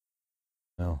 Yeah.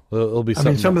 No, it'll be something.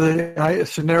 I mean, some of the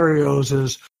scenarios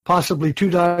is possibly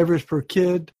 2 divers per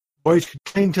kid. Boys could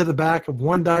cling to the back of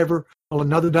one diver while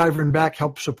another diver in back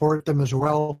helps support them as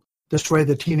well. This way,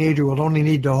 the teenager will only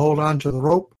need to hold on to the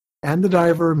rope and the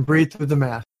diver and breathe through the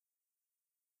mask.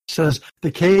 It says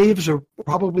the caves are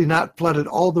probably not flooded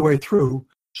all the way through,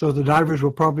 so the divers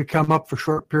will probably come up for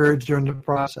short periods during the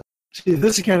process. See,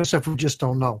 this is the kind of stuff we just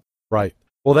don't know. Right.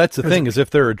 Well, that's the thing, is if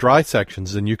there are dry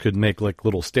sections, then you could make like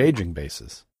little staging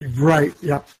bases. Right,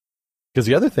 yeah. Because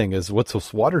the other thing is, what's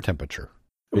the water temperature?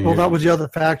 Well, that was the other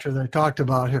factor they talked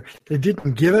about here. They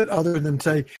didn't give it other than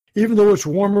say, even though it's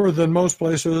warmer than most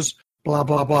places, blah,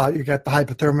 blah, blah, you got the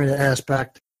hypothermia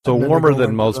aspect. So warmer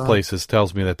than most places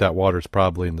tells me that water's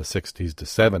probably in the 60s to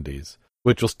 70s,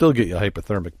 which will still get you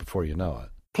hypothermic before you know it.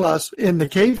 Plus, in the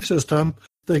cave system,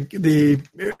 it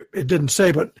didn't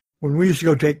say, but when we used to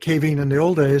go take caving in the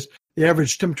old days, the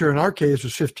average temperature in our caves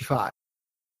was 55.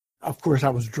 Of course,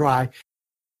 that was dry.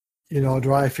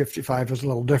 Dry 55 is a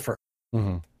little different.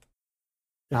 Mm-hmm.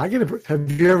 Now,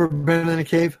 have you ever been in a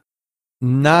cave?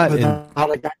 Not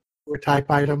a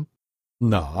type item.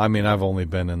 No, I mean, I've only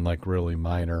been in like really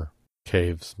minor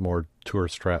caves, more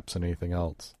tourist traps than anything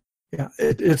else. Yeah,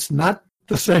 it's not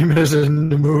the same as in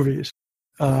the movies.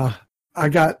 I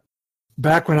got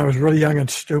back when I was really young and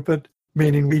stupid,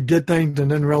 meaning we did things and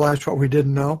didn't realize what we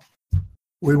didn't know.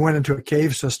 We went into a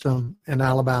cave system in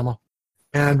Alabama,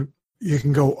 and you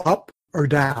can go up or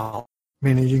down,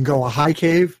 meaning you can go a high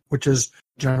cave, which is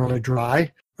generally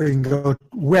dry, or you can go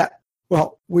wet.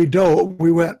 Well, we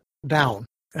went down,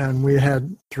 and we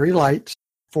had 3 lights,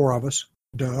 4 of us,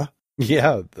 duh.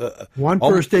 Yeah. One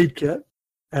first aid kit,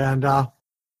 and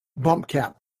bump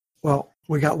cap. Well,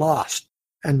 we got lost.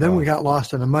 And then we got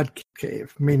lost in a mud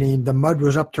cave, meaning the mud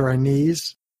was up to our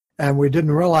knees, and we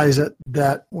didn't realize it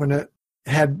that when it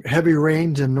had heavy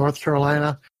rains in North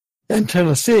Carolina and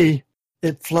Tennessee,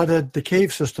 it flooded the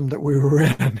cave system that we were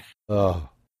in. Oh.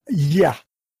 Yeah.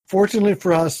 Fortunately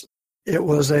for us, it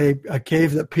was a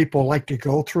cave that people like to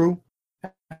go through.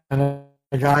 And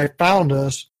a guy found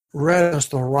us, read us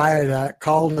the riot act,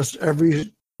 called us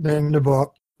everything in the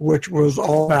book, which was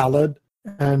all valid,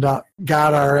 and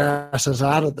got our asses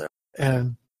out of there.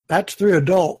 And that's 3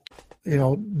 adults,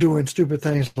 doing stupid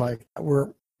things like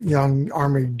we're young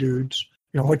Army dudes.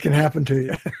 What can happen to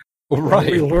you?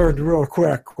 Right. We learned real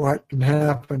quick what can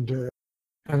happen to you.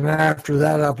 And after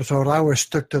that episode, I was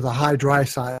stuck to the high dry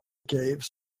side caves.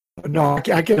 But no,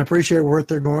 I can appreciate what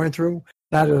they're going through.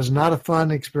 That is not a fun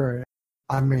experience.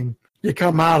 I mean, you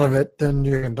come out of it, then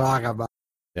you can talk about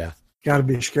it. Yeah. Got to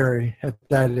be scary at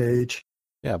that age.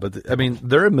 Yeah, but I mean,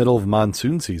 they're in the middle of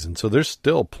monsoon season, so there's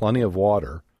still plenty of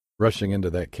water rushing into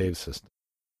that cave system.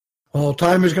 Well,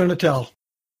 time is going to tell.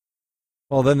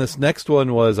 Well, then this next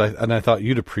one was, and I thought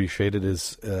you'd appreciate it,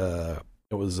 it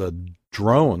was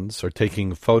drones are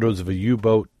taking photos of a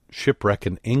U-boat shipwreck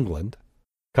in England.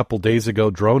 A couple days ago,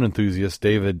 drone enthusiast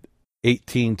David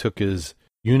 18 took his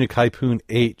Unique Harpoon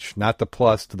H, not the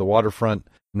Plus, to the waterfront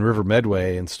in River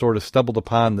Medway and stumbled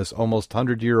upon this almost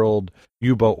 100-year-old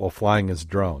U-boat while flying his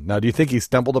drone. Now, do you think he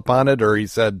stumbled upon it, or he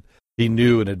said he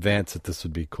knew in advance that this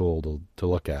would be cool to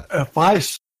look at?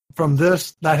 From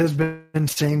this, that has been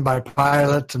seen by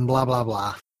pilots and blah, blah,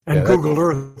 blah. And Google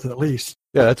Earth, at least.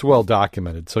 Yeah, that's well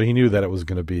documented. So he knew that it was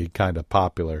going to be kind of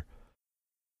popular.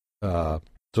 So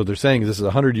they're saying this is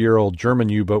a 100-year-old German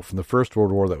U-boat from the First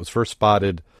World War that was first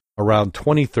spotted around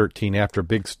 2013 after a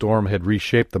big storm had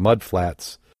reshaped the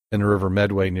mudflats in the River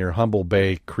Medway near Humble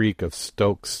Bay Creek of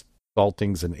Stokes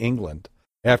Saltings in England.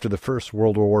 After the First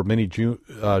World War, many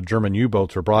German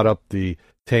U-boats were brought up the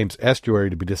Thames estuary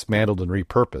to be dismantled and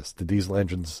repurposed. The diesel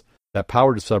engines that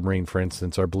powered a submarine, for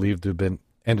instance, are believed to have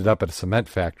ended up at a cement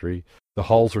factory. The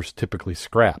hulls were typically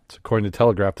scrapped. According to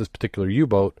Telegraph, this particular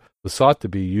U-boat was thought to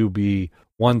be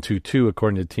UB-122.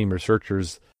 According to team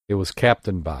researchers, it was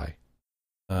captained by.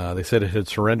 They said it had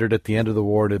surrendered at the end of the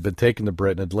war and had been taken to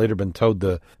Britain, had later been towed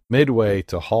to Midway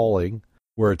to Hauling,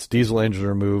 where its diesel engine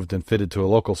removed and fitted to a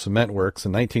local cement works.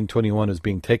 In 1921, it was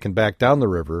being taken back down the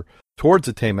river towards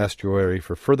the Thames estuary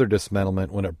for further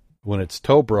dismantlement when its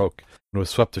tow broke and was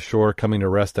swept ashore, coming to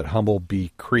rest at Humble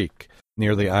Bay Creek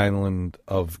near the island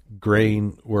of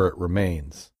Grain, where it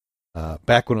remains.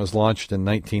 Back when it was launched in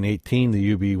 1918,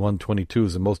 the UB-122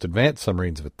 was the most advanced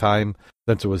submarines of its time,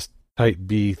 since it was Type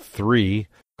B3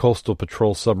 coastal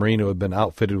patrol submarine. It had been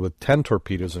outfitted with 10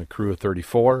 torpedoes and a crew of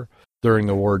 34. During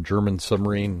the war, German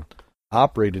submarine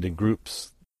operated in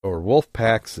groups or wolf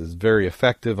packs is very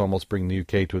effective, almost bringing the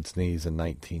UK to its knees in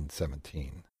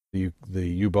 1917. The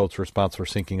U-boats were responsible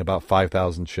for sinking about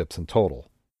 5,000 ships in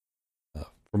total.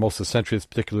 For most of the century, this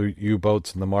particular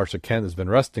U-boats in the Marsh of Kent has been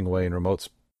resting away in remote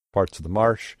parts of the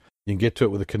marsh. You can get to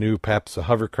it with a canoe, perhaps a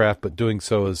hovercraft, but doing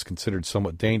so is considered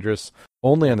somewhat dangerous.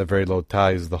 Only on the very low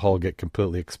tides does the hull get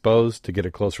completely exposed. To get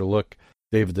a closer look,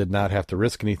 David did not have to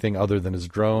risk anything other than his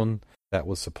drone that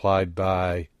was supplied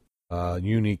by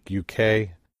Unique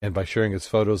UK, and by sharing his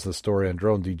photos of the story on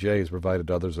Drone DJ, has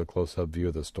provided others a close-up view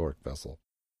of the historic vessel.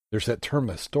 There's that term,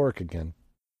 historic, again.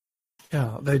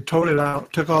 Yeah, they towed it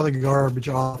out, took all the garbage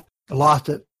off, lost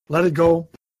it, let it go,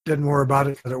 didn't worry about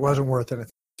it because it wasn't worth anything.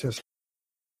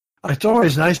 It's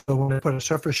always nice though when they put a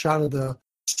surface shot of the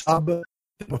sub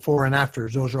before and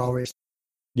afters. Those are always.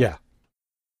 Yeah,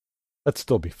 that'd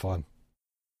still be fun.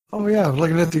 Oh yeah, I was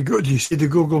looking at do you see the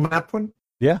Google Map one?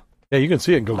 Yeah, you can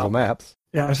see it in Google Maps.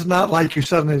 Yeah, it's not like you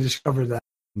suddenly discovered that.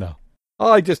 No.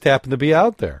 Oh, I just happened to be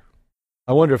out there.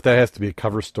 I wonder if that has to be a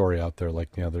cover story out there.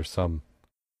 Like, there's some,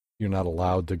 you're not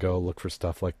allowed to go look for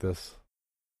stuff like this.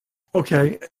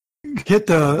 Okay. Hit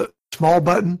the small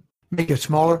button, make it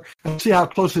smaller, and see how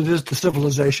close it is to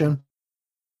civilization.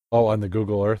 Oh, on the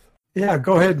Google Earth? Yeah,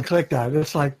 go ahead and click that.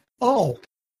 It's like, oh,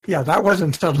 Yeah, that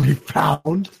wasn't suddenly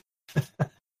found.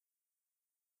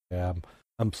 Yeah,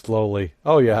 I'm slowly.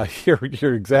 Oh yeah,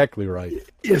 you're exactly right.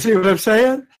 You see what I'm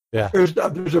saying? Yeah.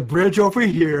 There's a bridge over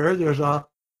here. There's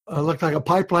looks like a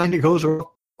pipeline that goes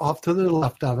off to the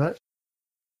left of it.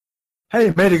 Hey,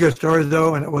 it made a good story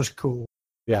though, and it was cool.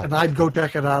 Yeah. And I'd go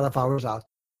check it out if I was out.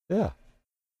 Yeah.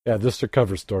 Yeah, this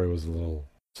cover story was a little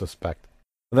suspect.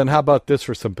 And then how about this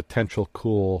for some potential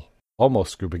cool,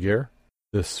 almost scuba gear?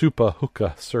 The Supa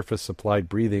Hookah surface supplied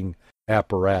breathing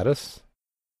apparatus.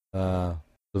 So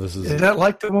this is that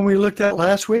like the one we looked at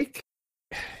last week?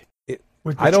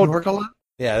 I don't. Snorkel?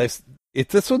 Yeah,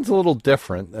 this one's a little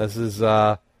different. This is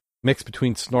mixed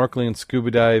between snorkeling and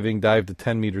scuba diving, dive to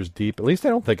 10 meters deep. At least I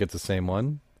don't think it's the same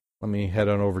one. Let me head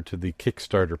on over to the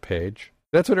Kickstarter page.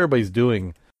 That's what everybody's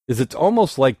doing. Is it's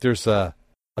almost like there's a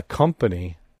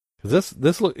company, because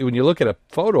this when you look at a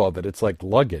photo of it, it's like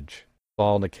luggage. It's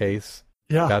all in a case.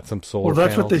 Yeah. Got some solar Well,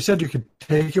 that's panels. what they said. You could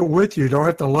take it with you. You don't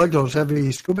have to lug those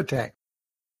heavy scuba tanks.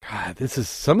 God,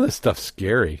 some of this stuff's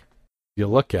scary. You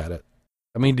look at it.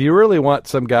 I mean, do you really want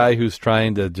some guy who's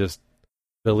trying to just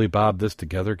Billy Bob this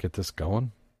together, get this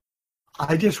going?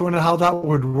 I just wonder how that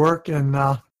would work in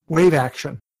wave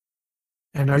action.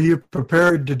 And are you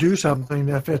prepared to do something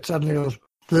if it suddenly goes,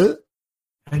 bleh,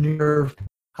 and you're,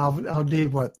 how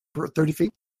deep, 30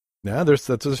 feet? Yeah, that's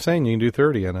what they're saying. You can do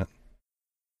 30 in it.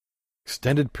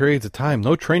 Extended periods of time.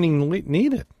 No training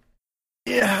needed.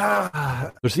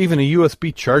 Yeah. There's even a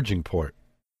USB charging port.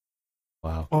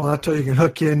 Wow. Well, that's how you can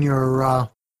hook in your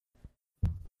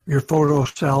photo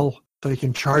cell so you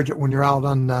can charge it when you're out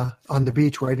on the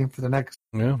beach waiting for the next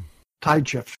tide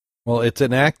shift. Well, it's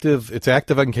active on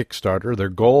Kickstarter. Their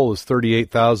goal is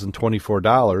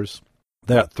 $38,024.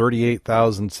 That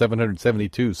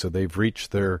 $38,772. So they've reached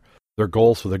their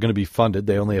goal. So they're going to be funded.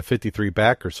 They only have 53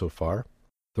 backers so far.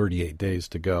 38 days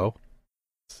to go.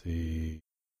 Let's see.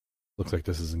 Looks like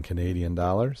this is in Canadian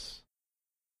dollars.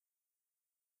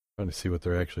 Trying to see what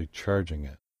they're actually charging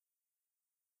it.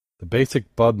 The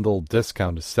basic bundle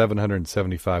discount is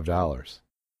 $775.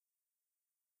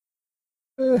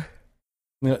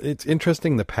 It's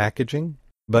interesting, the packaging,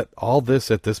 but all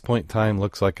this at this point in time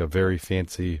looks like a very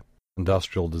fancy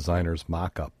industrial designer's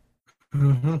mock-up.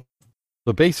 Mm-hmm.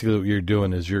 So basically what you're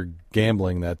doing is you're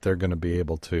gambling that they're going to be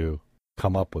able to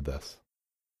come up with this.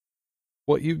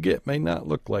 What you get may not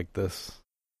look like this.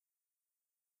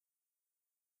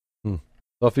 So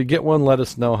if you get one, let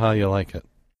us know how you like it.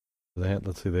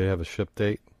 Let's see, they have a ship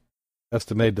date.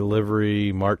 Estimated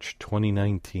delivery March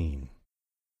 2019.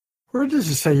 Where does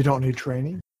it say you don't need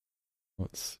training?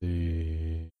 Let's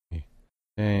see.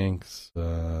 Thanks.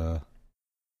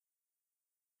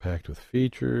 Packed with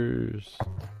features.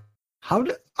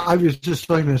 I was just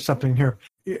looking at something here.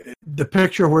 The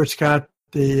picture where it's got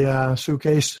the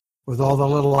suitcase with all the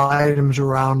little items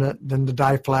around it, then the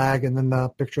dive flag, and then the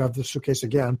picture of the suitcase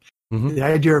again. Mm-hmm. The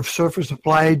idea of surface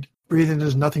applied breathing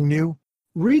is nothing new.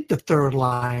 Read the third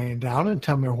line down and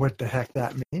tell me what the heck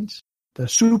that means. The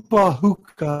Supa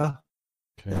Hookah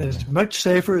is much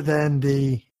safer than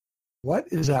the, what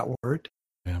is that word?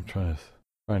 Yeah, I'm trying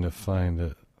to find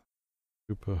it.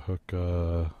 Supa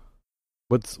Hookah.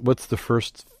 What's the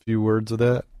first few words of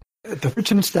that? The first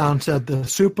sentence down said the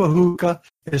Supa Hookah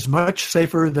is much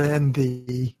safer than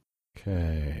the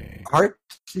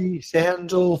artsy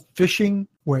sandal fishing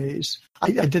ways.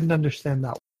 I didn't understand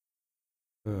that.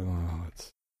 Do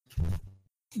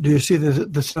you see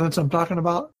the sentence I'm talking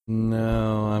about?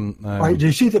 No, I'm right, do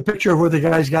you see the picture where the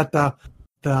guy's got the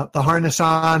harness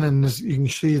on and you can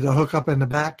see the hook up in the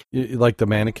back? You like the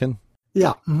mannequin?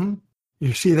 Yeah. Mm-hmm.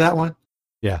 You see that one?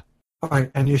 Yeah. All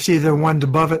right, and you see the ones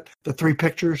above it, the three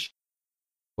pictures?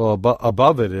 Well,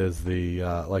 above it is the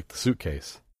like the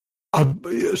suitcase.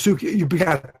 You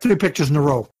got three pictures in a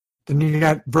row. Then you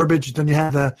got verbiage. Then you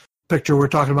have the picture we're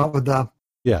talking about with the...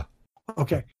 Yeah.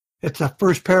 Okay. It's the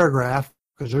first paragraph,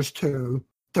 because there's two.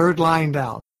 Third line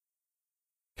down.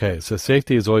 Okay, so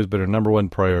safety has always been our number one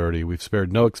priority. We've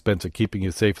spared no expense at keeping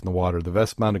you safe in the water. The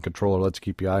vest-mounted controller lets you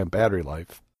keep your eye on battery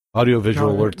life.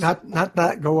 Audio-visual alerts... Not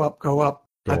that. Go up.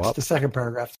 That's the second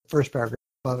paragraph. First paragraph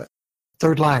above it.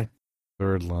 Third line.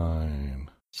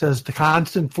 Says the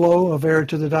constant flow of air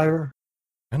to the diver.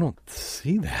 I don't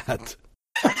see that.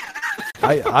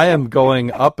 I am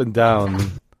going up and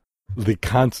down the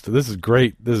constant. This is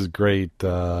great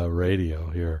radio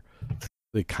here.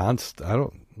 The constant. I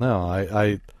don't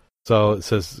know. So it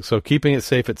says, so keeping it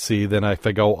safe at sea. Then if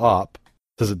I go up,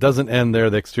 it says it doesn't end there.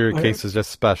 The exterior case is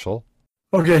just special.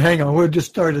 Okay, hang on. We'll just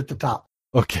start at the top.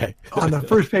 Okay. On the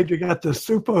first page, you got the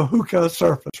Supa Hookah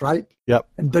surface, right? Yep.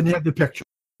 And then you have the picture.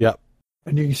 Yep.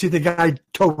 And you can see the guy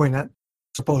towing it,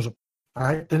 supposedly. All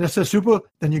right. Then it says super.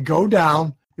 Then you go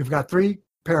down. You've got 3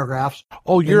 paragraphs.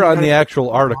 Oh, you're on the actual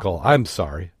article. I'm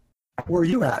sorry. Where are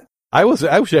you at? I was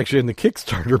actually in the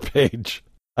Kickstarter page.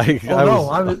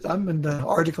 I'm in the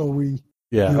article you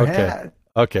had.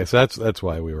 Okay, so that's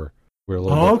why we were a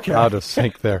little bit out of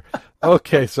sync there.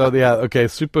 Okay, so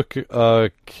super.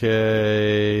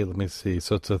 Okay, let me see.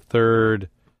 So it's a third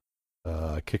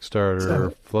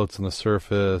Kickstarter, floats on the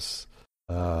surface.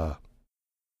 Okay,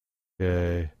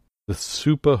 the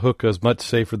Super Hookah is much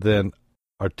safer than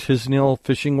artisanal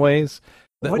fishing ways.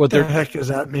 What the heck does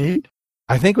that mean?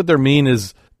 I think what they mean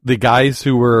is the guys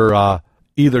who were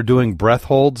either doing breath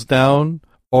holds down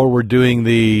or were doing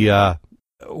the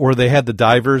where they had the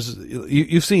divers.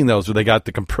 You've seen those where they got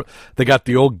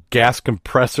the old gas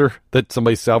compressor that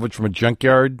somebody salvaged from a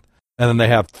junkyard, and then they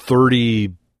have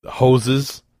 30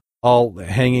 hoses all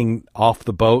hanging off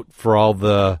the boat for all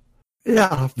the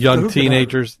young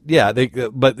teenagers. Yeah, like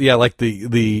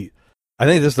the I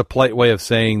think this is a polite way of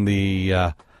saying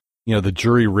the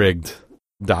jury rigged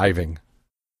diving.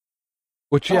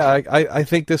 Which, I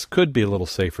think this could be a little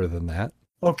safer than that.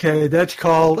 Okay, that's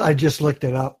called, I just looked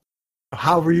it up.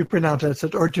 However you pronounce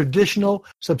it, or traditional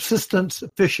subsistence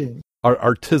fishing.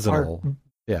 Artisanal,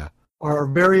 Or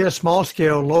various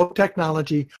small-scale,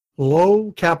 low-technology,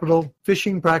 low-capital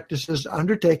fishing practices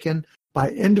undertaken by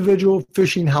individual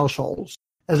fishing households,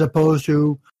 as opposed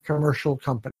to commercial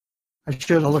companies. I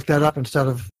should have looked that up instead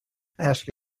of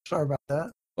asking. Sorry about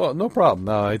that. Oh, no problem.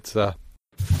 No, it's,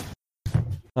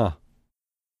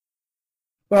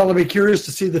 Well, I'll be curious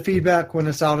to see the feedback when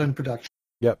it's out in production.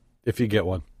 Yep, if you get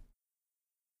one.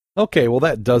 Okay, well,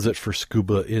 that does it for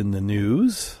Scuba in the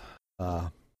News.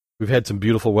 We've had some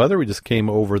beautiful weather. We just came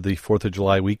over the 4th of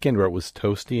July weekend where it was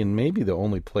toasty, and maybe the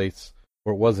only place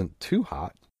where it wasn't too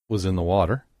hot was in the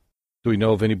water. Do we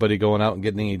know of anybody going out and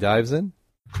getting any dives in?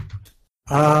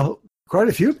 Quite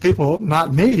a few people.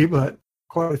 Not me, but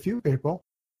quite a few people.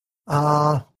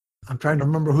 I'm trying to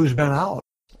remember who's been out.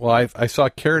 Well, I saw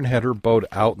Karen had her boat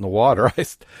out in the water.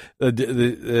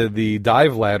 The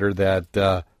dive ladder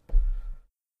that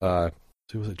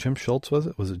was it Jim Schultz? Was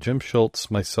it Jim Schultz,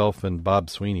 myself, and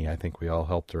Bob Sweeney? I think we all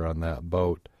helped her on that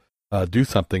boat do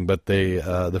something. But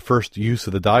the first use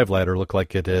of the dive ladder looked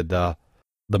like it had the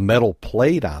metal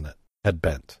plate on it had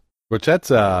bent, which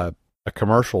that's a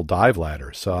commercial dive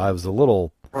ladder. So I was a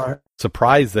little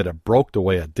surprised that it broke the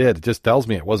way it did. It just tells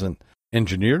me it wasn't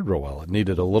engineered real well. It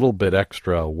needed a little bit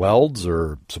extra welds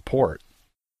or support.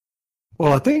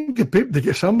 Well, I think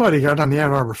somebody got on the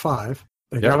Ann Arbor 5.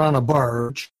 They got on a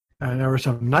barge, and there were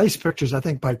some nice pictures, I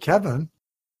think, by Kevin.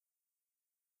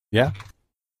 Yeah.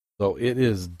 So it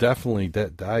is definitely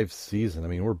dive season. I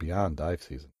mean, we're beyond dive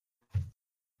season.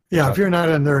 Yeah, if you're not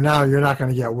in there now, you're not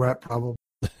going to get wet, probably.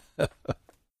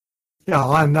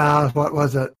 On what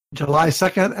was it, July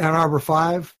 2nd, Ann Arbor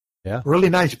 5. Yeah. Really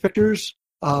nice pictures.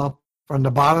 From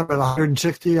the bottom at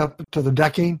 160 up to the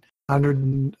decking,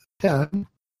 110.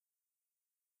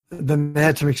 Then they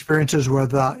had some experiences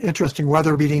with interesting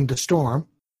weather beating the storm.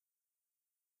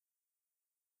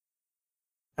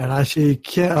 And I see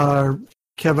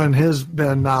Kevin has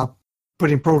been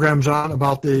putting programs on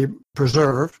about the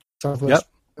preserve. Southwest,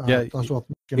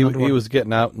 he was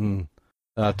getting out and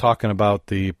talking about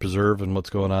the preserve and what's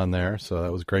going on there. So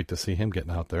that was great to see him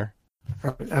getting out there.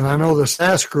 And I know the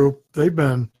SAS group, they've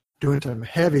been doing some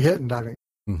heavy hitting diving.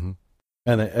 Mm-hmm.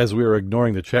 And as we were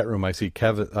ignoring the chat room, I see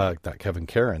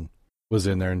Karen was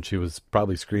in there, and she was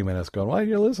probably screaming at us, going, "Why do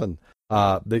you listen?"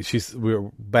 We were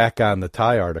back on the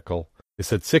Thai article. They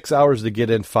said 6 hours to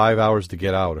get in, 5 hours to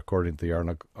get out, according to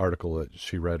the article that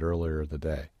she read earlier in the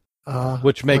day.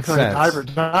 Which makes sense. Diver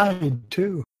died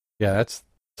too. Yeah,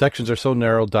 sections are so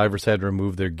narrow, divers had to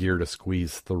remove their gear to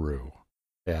squeeze through.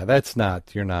 Yeah,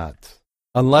 you're not.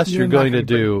 Unless you're going to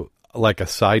do like a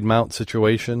side mount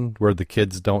situation where the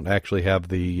kids don't actually have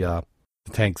the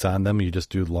tanks on them, you just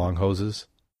do long hoses.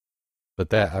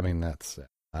 But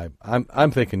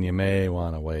I'm thinking you may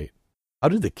want to wait. How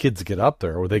did the kids get up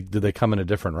there? Or did they come in a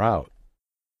different route?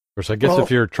 Of course, I guess if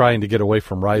you're trying to get away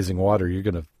from rising water, you're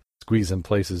going to squeeze in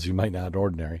places you might not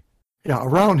ordinary. Yeah,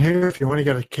 around here, if you want to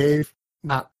get a cave,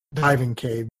 not diving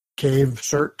cave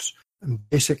certs and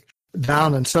basic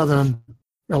down in southern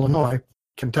Illinois,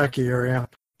 Kentucky area,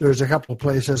 there's a couple of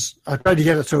places. I tried to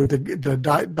get it so the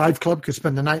dive club could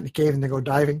spend the night in the cave and they go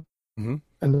diving. Mm-hmm.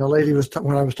 And the lady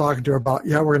when I was talking to her about,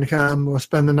 we're going to come, we'll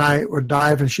spend the night, we'll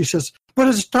dive. And she says, but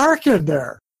it's dark in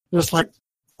there. And it's like,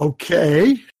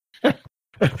 okay.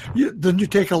 Then you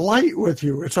take a light with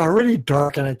you. It's already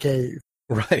dark in a cave.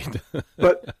 Right.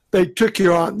 But they took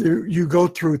you on, you go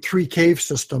through 3 cave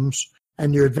systems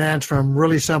and you advance from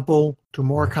really simple to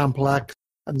more complex.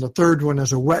 and the third one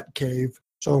is a wet cave.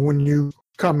 So when you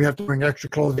come, you have to bring extra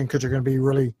clothing because you're going to be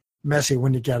really messy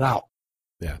when you get out.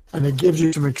 Yeah. And it gives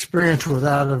you some experience with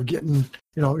that of getting,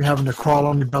 having to crawl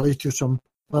on your belly through some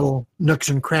little nooks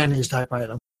and crannies type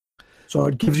item. So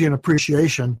it gives you an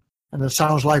appreciation. And it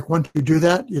sounds like once you do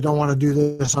that, you don't want to do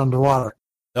this underwater.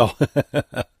 Oh,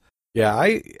 yeah.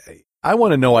 I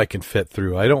want to know I can fit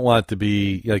through. I don't want it to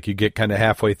be like you get kind of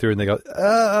halfway through and they go,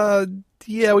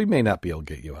 yeah, we may not be able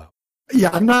to get you out. Yeah,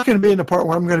 I'm not going to be in the part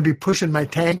where I'm going to be pushing my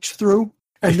tanks through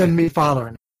and then me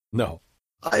following. No.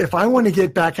 If I want to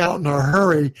get back out in a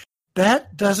hurry,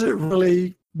 that doesn't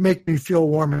really make me feel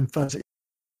warm and fuzzy.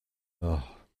 Oh.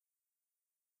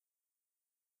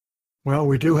 Well,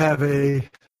 we do have a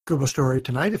scuba story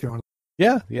tonight if you want.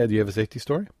 Yeah. Do you have a safety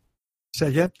story? Say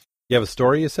again? You have a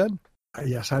story, you said?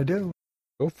 Yes, I do.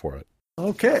 Go for it.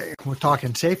 Okay, we're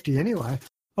talking safety anyway.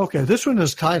 Okay, this one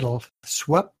is titled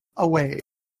Swept Away.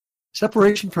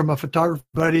 Separation from a photographer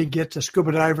buddy gets a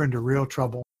scuba diver into real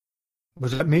trouble.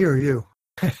 Was that me or you?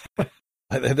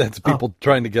 That's people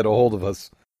trying to get a hold of us.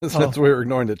 That's why we're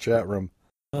ignoring the chat room.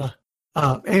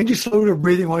 Angie slowed her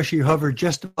breathing while she hovered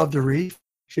just above the reef.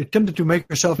 She attempted to make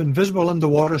herself invisible in the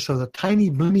water so the tiny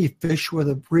blingy fish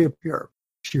would reappear.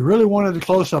 She really wanted a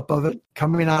close-up of it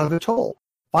coming out of its hole.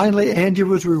 Finally, Angie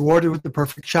was rewarded with the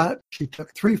perfect shot. She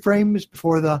took 3 frames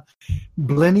before the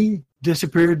blingy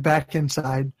disappeared back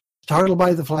inside, startled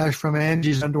by the flash from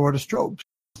Angie's underwater strobes.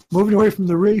 Moving away from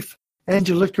the reef,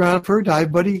 Angie looked around for her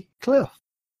dive buddy, Cliff,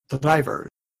 the diver.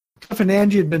 Cliff and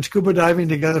Angie had been scuba diving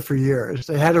together for years.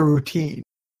 They had a routine.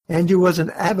 Angie was an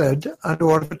avid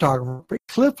underwater photographer, but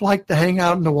Cliff liked to hang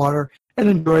out in the water and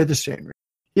enjoy the scenery.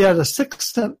 He had a sixth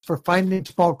sense for finding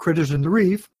small critters in the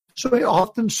reef, so he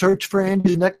often searched for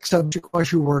Angie's next subject while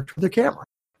she worked with the camera.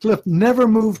 Cliff never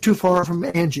moved too far from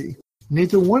Angie.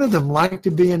 Neither one of them liked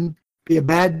to be a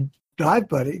bad dive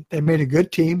buddy. They made a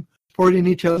good team, supporting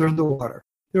each other in the water.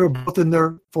 They were both in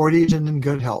their 40s and in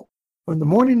good health. On the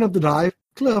morning of the dive,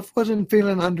 Cliff wasn't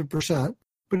feeling 100%,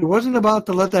 but he wasn't about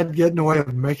to let that get in the way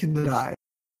of making the dive.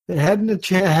 They hadn't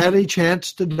had a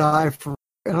chance to dive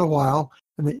in a while,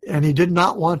 and he did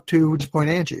not want to disappoint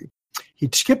Angie.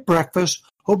 He'd skip breakfast,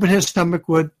 hoping his stomach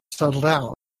would settle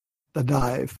down. The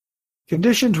dive.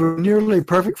 Conditions were nearly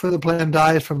perfect for the planned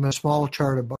dive from a small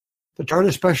charter boat. The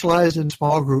charter specialized in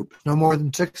small groups, no more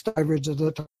than 6 divers at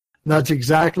a time. And that's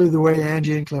exactly the way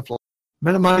Angie and Cliff liked.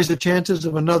 Minimize the chances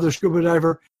of another scuba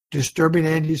diver disturbing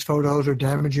Angie's photos or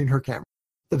damaging her camera.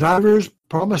 The divers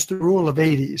promised the rule of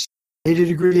 80s.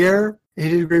 80-degree air,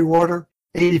 80-degree water,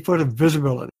 80 foot of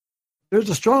visibility. There's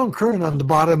a strong current on the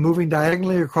bottom moving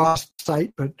diagonally across the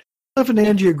site, but Cliff and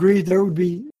Angie agreed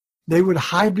they would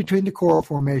hide between the coral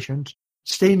formations,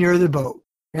 stay near the boat.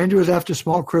 Angie was after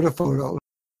small critter photos,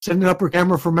 setting up her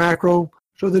camera for macro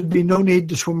so there'd be no need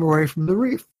to swim away from the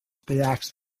reef. They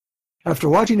asked. After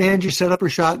watching Angie set up her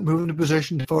shot and move into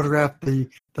position to photograph the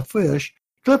fish,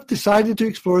 Cliff decided to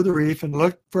explore the reef and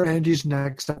look for Angie's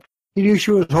next step. He knew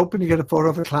she was hoping to get a photo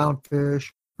of a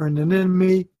clownfish or an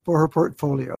anemone for her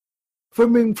portfolio.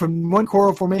 Swimming from one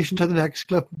coral formation to the next,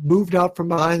 Cliff moved out from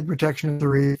behind the protection of the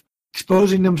reef,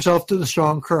 exposing himself to the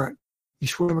strong current. He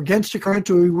swam against the current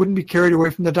so he wouldn't be carried away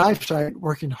from the dive site,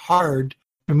 working hard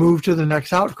to move to the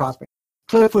next outcropping.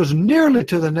 Cliff was nearly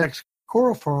to the next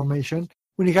coral formation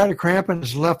when he got a cramp in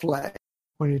his left leg.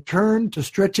 When he turned to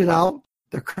stretch it out,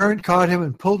 the current caught him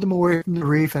and pulled him away from the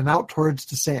reef and out towards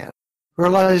the sand.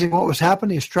 Realizing what was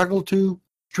happening, he struggled to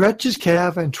stretch his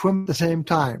calf and swim at the same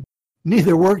time.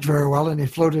 Neither worked very well, and he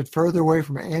floated further away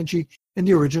from Angie in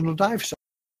the original dive site.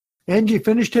 Angie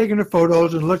finished taking her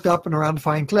photos and looked up and around to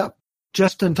find Cliff,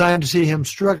 just in time to see him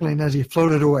struggling as he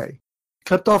floated away.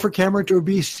 Clipped off her camera to her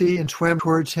BC and swam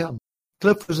towards him.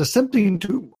 Cliff was attempting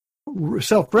to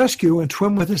self-rescue and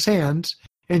swim with his hands.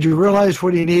 Angie realized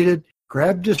what he needed,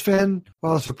 grabbed his fin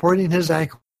while supporting his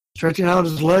ankle. Stretching out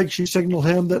his legs, she signaled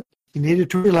him that he needed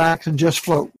to relax and just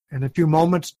float. In a few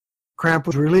moments, cramp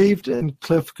was relieved and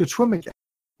Cliff could swim again.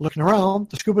 Looking around,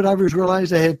 the scuba divers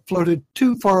realized they had floated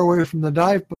too far away from the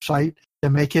dive site to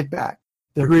make it back.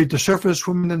 They agreed to surface,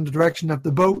 swimming in the direction of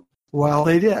the boat while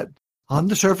they did. On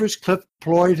the surface, Cliff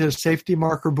deployed his safety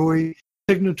marker buoy,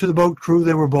 signaled to the boat crew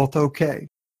they were both okay.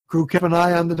 Crew kept an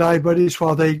eye on the dive buddies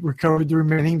while they recovered the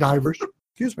remaining divers.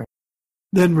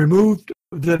 Then moved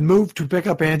to pick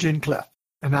up Angie and Cliff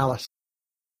and Alice.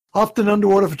 Often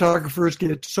underwater photographers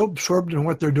get so absorbed in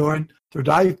what they're doing, their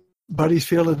dive buddies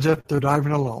feel as if they're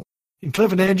diving alone. In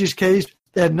Cliff and Angie's case,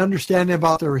 they had an understanding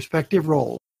about their respective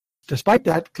roles. Despite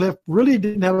that, Cliff really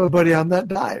didn't have a buddy on that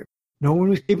dive. No one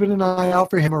was keeping an eye out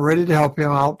for him or ready to help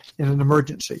him out in an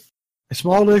emergency. A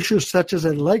small issue such as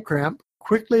a leg cramp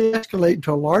quickly escalate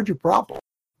into a larger problem.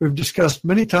 We've discussed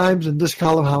many times in this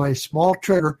column how a small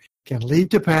trigger can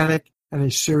lead to panic and a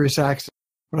serious accident.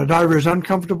 When a diver is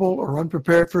uncomfortable or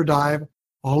unprepared for a dive,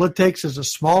 all it takes is a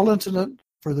small incident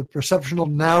for the perceptual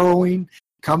narrowing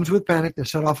comes with panic to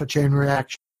set off a chain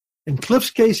reaction. In Cliff's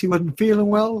case, he wasn't feeling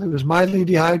well. He was mildly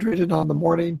dehydrated on the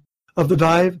morning of the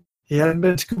dive. He hadn't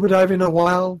been scuba diving in a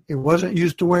while. He wasn't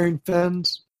used to wearing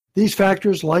fins. These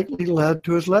factors likely led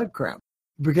to his leg cramp.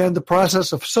 He began the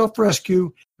process of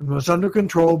self-rescue and was under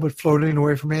control but floating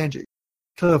away from Angie.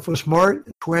 Cliff was smart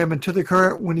and swam into the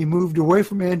current when he moved away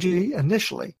from Angie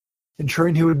initially,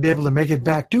 ensuring he would be able to make it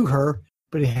back to her,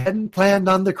 but he hadn't planned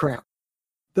on the cramp.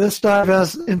 This dive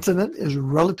incident is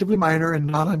relatively minor and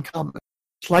not uncommon.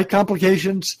 Slight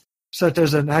complications, such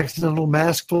as an accidental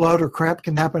mask flood or cramp,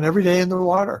 can happen every day in the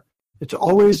water. It's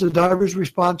always the diver's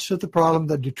response to the problem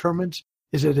that determines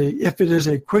if it is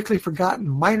a quickly forgotten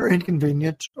minor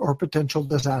inconvenience or potential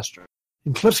disaster.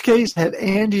 In Cliff's case, had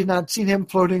Angie not seen him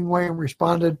floating away and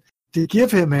responded to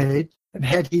give him aid, and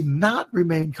had he not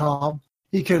remained calm,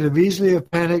 he could have easily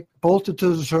panicked, bolted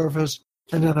to the surface,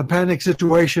 and in a panic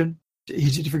situation, it's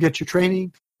easy to forget your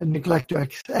training and neglect to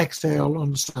exhale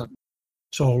on the sun.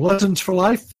 So lessons for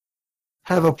life: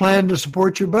 have a plan to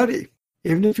support your buddy.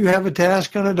 Even if you have a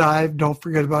task on a dive, don't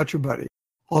forget about your buddy.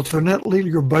 Alternately,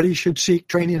 your buddy should seek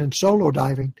training in solo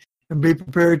diving and be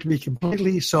prepared to be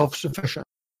completely self-sufficient.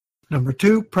 Number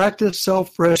 2, practice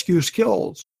self-rescue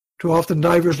skills. Too often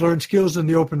divers learn skills in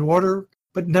the open water,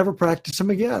 but never practice them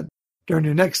again. During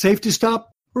your next safety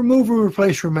stop, remove and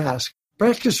replace your mask.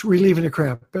 Practice relieving a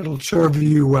cramp. It'll serve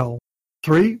you well.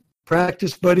 3,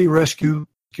 practice buddy rescue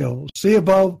skills. See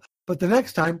above, but the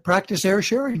next time, practice air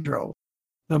sharing drills.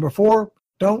 Number 4,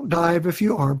 don't dive if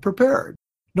you aren't prepared.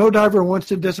 No diver wants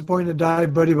to disappoint a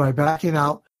dive buddy by backing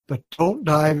out, but don't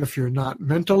dive if you're not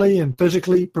mentally and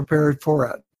physically prepared for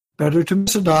it. Better to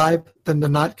miss a dive than to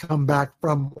not come back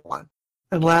from one.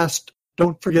 And last,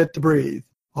 don't forget to breathe.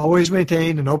 Always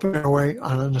maintain an open airway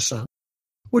on an ascent,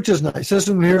 which is nice. This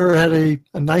one here had a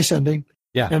nice ending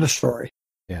and a story.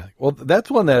 Yeah, well,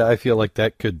 that's one that I feel like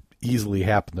that could easily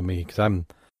happen to me because I'm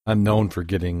known for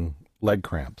getting leg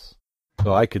cramps.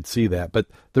 So I could see that. But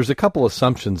there's a couple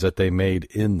assumptions that they made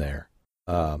in there.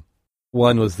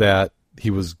 One was that he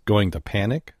was going to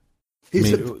panic.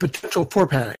 He's a potential for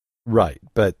panic. Right.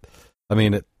 But,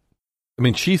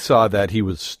 she saw that he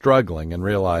was struggling and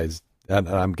realized, and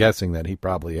I'm guessing that he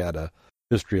probably had a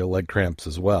history of leg cramps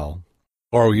as well.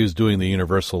 Or he was doing the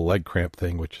universal leg cramp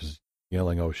thing, which is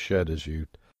yelling, oh, shit, as you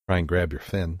try and grab your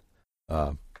fin.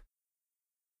 But,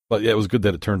 yeah, it was good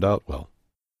that it turned out well.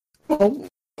 Well,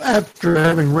 after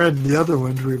having read the other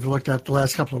ones we've looked at the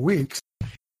last couple of weeks,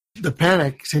 the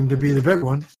panic seemed to be the big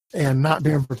one, and not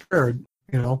being prepared,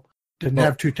 Didn't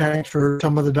have 2 tanks for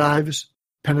some of the dives,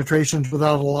 penetrations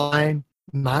without a line,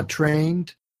 not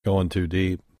trained. Going too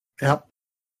deep. Yep.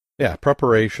 Yeah,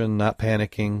 preparation, not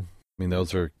panicking.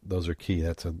 Those are key.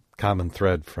 That's a common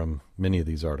thread from many of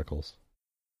these articles.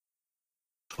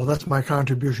 Well, that's my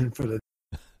contribution for the...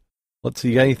 Let's see,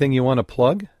 you got anything you want to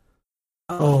plug?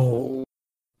 Oh,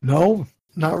 no,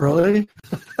 not really.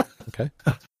 Okay.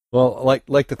 Well, I'd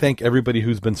like to thank everybody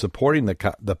who's been supporting the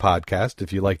podcast.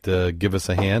 If you'd like to give us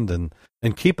a hand and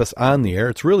keep us on the air,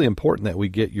 it's really important that we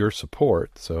get your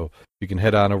support. So you can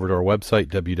head on over to our website,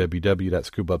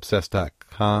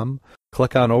 www.scubaobsessed.com.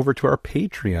 Click on over to our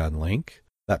Patreon link.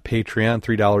 That Patreon,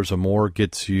 $3 or more,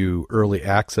 gets you early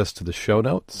access to the show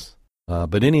notes.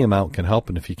 But any amount can help,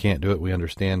 and if you can't do it, we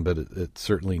understand, but it's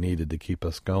certainly needed to keep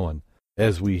us going.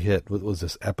 As we hit, what was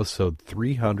this, episode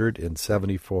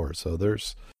 374. So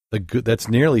there's that's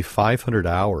nearly 500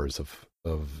 hours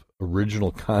of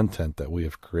original content that we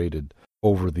have created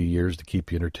over the years to keep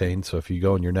you entertained. So if you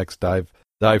go on your next dive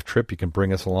trip, you can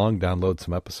bring us along, download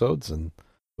some episodes, and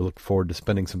we look forward to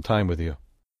spending some time with you.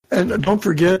 And don't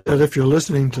forget that if you're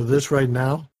listening to this right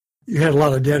now, you had a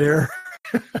lot of dead air.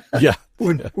 Yeah.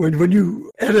 When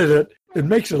you edit it, it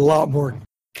makes it a lot more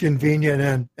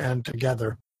convenient and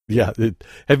together. Yeah.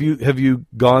 Have you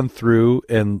gone through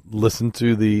and listened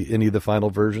to any of the final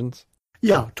versions?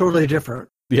 Yeah, totally different.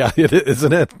 Yeah,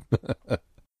 isn't it?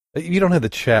 You don't have the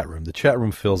chat room. The chat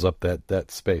room fills up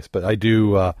that space. But I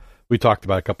do. We talked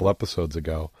about a couple episodes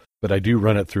ago. But I do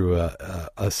run it through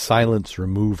a silence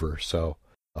remover. So,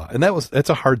 and that's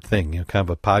a hard thing. Kind of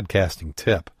a podcasting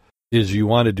tip is you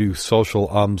want to do social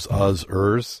ums, us,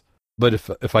 ers. But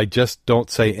if I just don't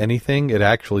say anything, it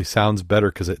actually sounds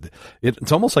better because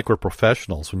it's almost like we're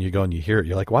professionals when you go and you hear it.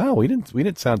 You're like, wow, we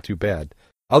didn't sound too bad,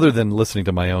 other than listening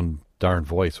to my own darn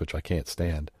voice, which I can't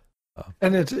stand.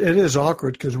 And it is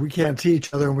awkward because we can't see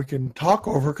each other and we can talk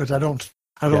over because I don't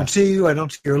I don't see you. I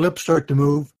don't see your lips start to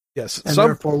move. Yes. And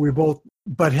therefore, we both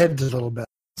butt heads a little bit.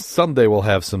 Someday we'll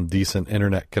have some decent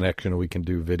internet connection and we can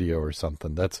do video or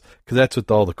something. Because that's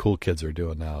what all the cool kids are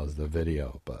doing now is the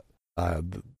video. But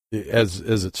as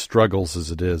it struggles as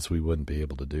it is, we wouldn't be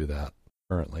able to do that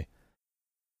currently.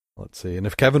 Let's see. And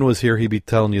if Kevin was here, he'd be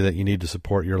telling you that you need to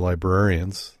support your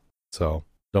librarians. So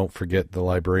don't forget the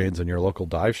librarians in your local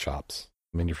dive shops.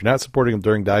 I mean, if you're not supporting them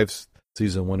during dive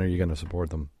season, when are you going to support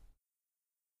them?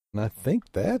 And I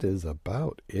think that is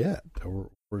about it.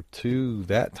 We're to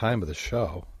that time of the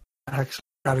show. Actually,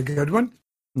 got a good one?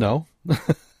 No.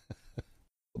 Let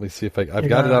me see if I've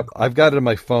got it up. I've got it on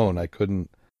my phone. I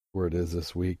couldn't where it is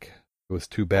this week. It was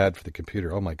too bad for the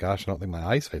computer. Oh my gosh, I don't think my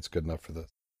eyesight's good enough for this.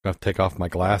 I have to take off my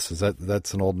glasses.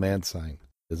 That's an old man sign,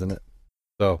 isn't it?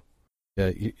 So,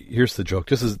 yeah. Here's the joke.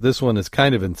 This one is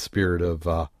kind of in spirit of.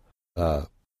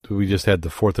 We just had the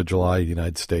 4th of July in the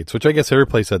United States, which I guess every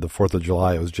place had the 4th of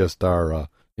July. It was just our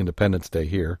Independence Day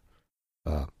here.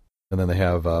 And then they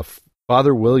have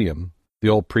Father William, the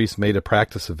old priest, made a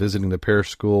practice of visiting the parish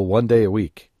school one day a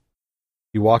week.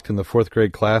 He walked in the 4th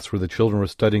grade class where the children were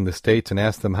studying the states and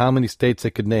asked them how many states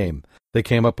they could name. They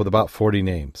came up with about 40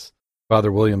 names.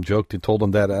 Father William joked and told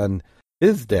them that on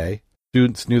his day,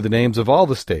 students knew the names of all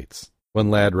the states. One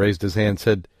lad raised his hand and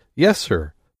said, "Yes,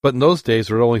 sir. But in those days,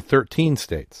 there were only 13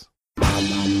 states."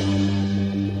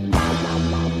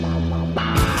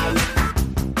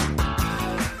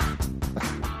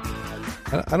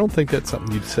 I don't think that's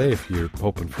something you'd say if you're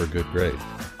hoping for a good grade.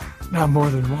 Not more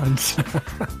than once.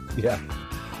 Yeah.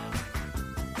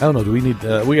 I don't know. Do we need?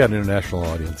 We got an international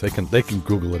audience. They can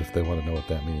Google it if they want to know what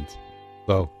that means.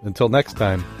 So until next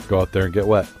time, go out there and get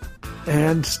wet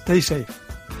and stay safe.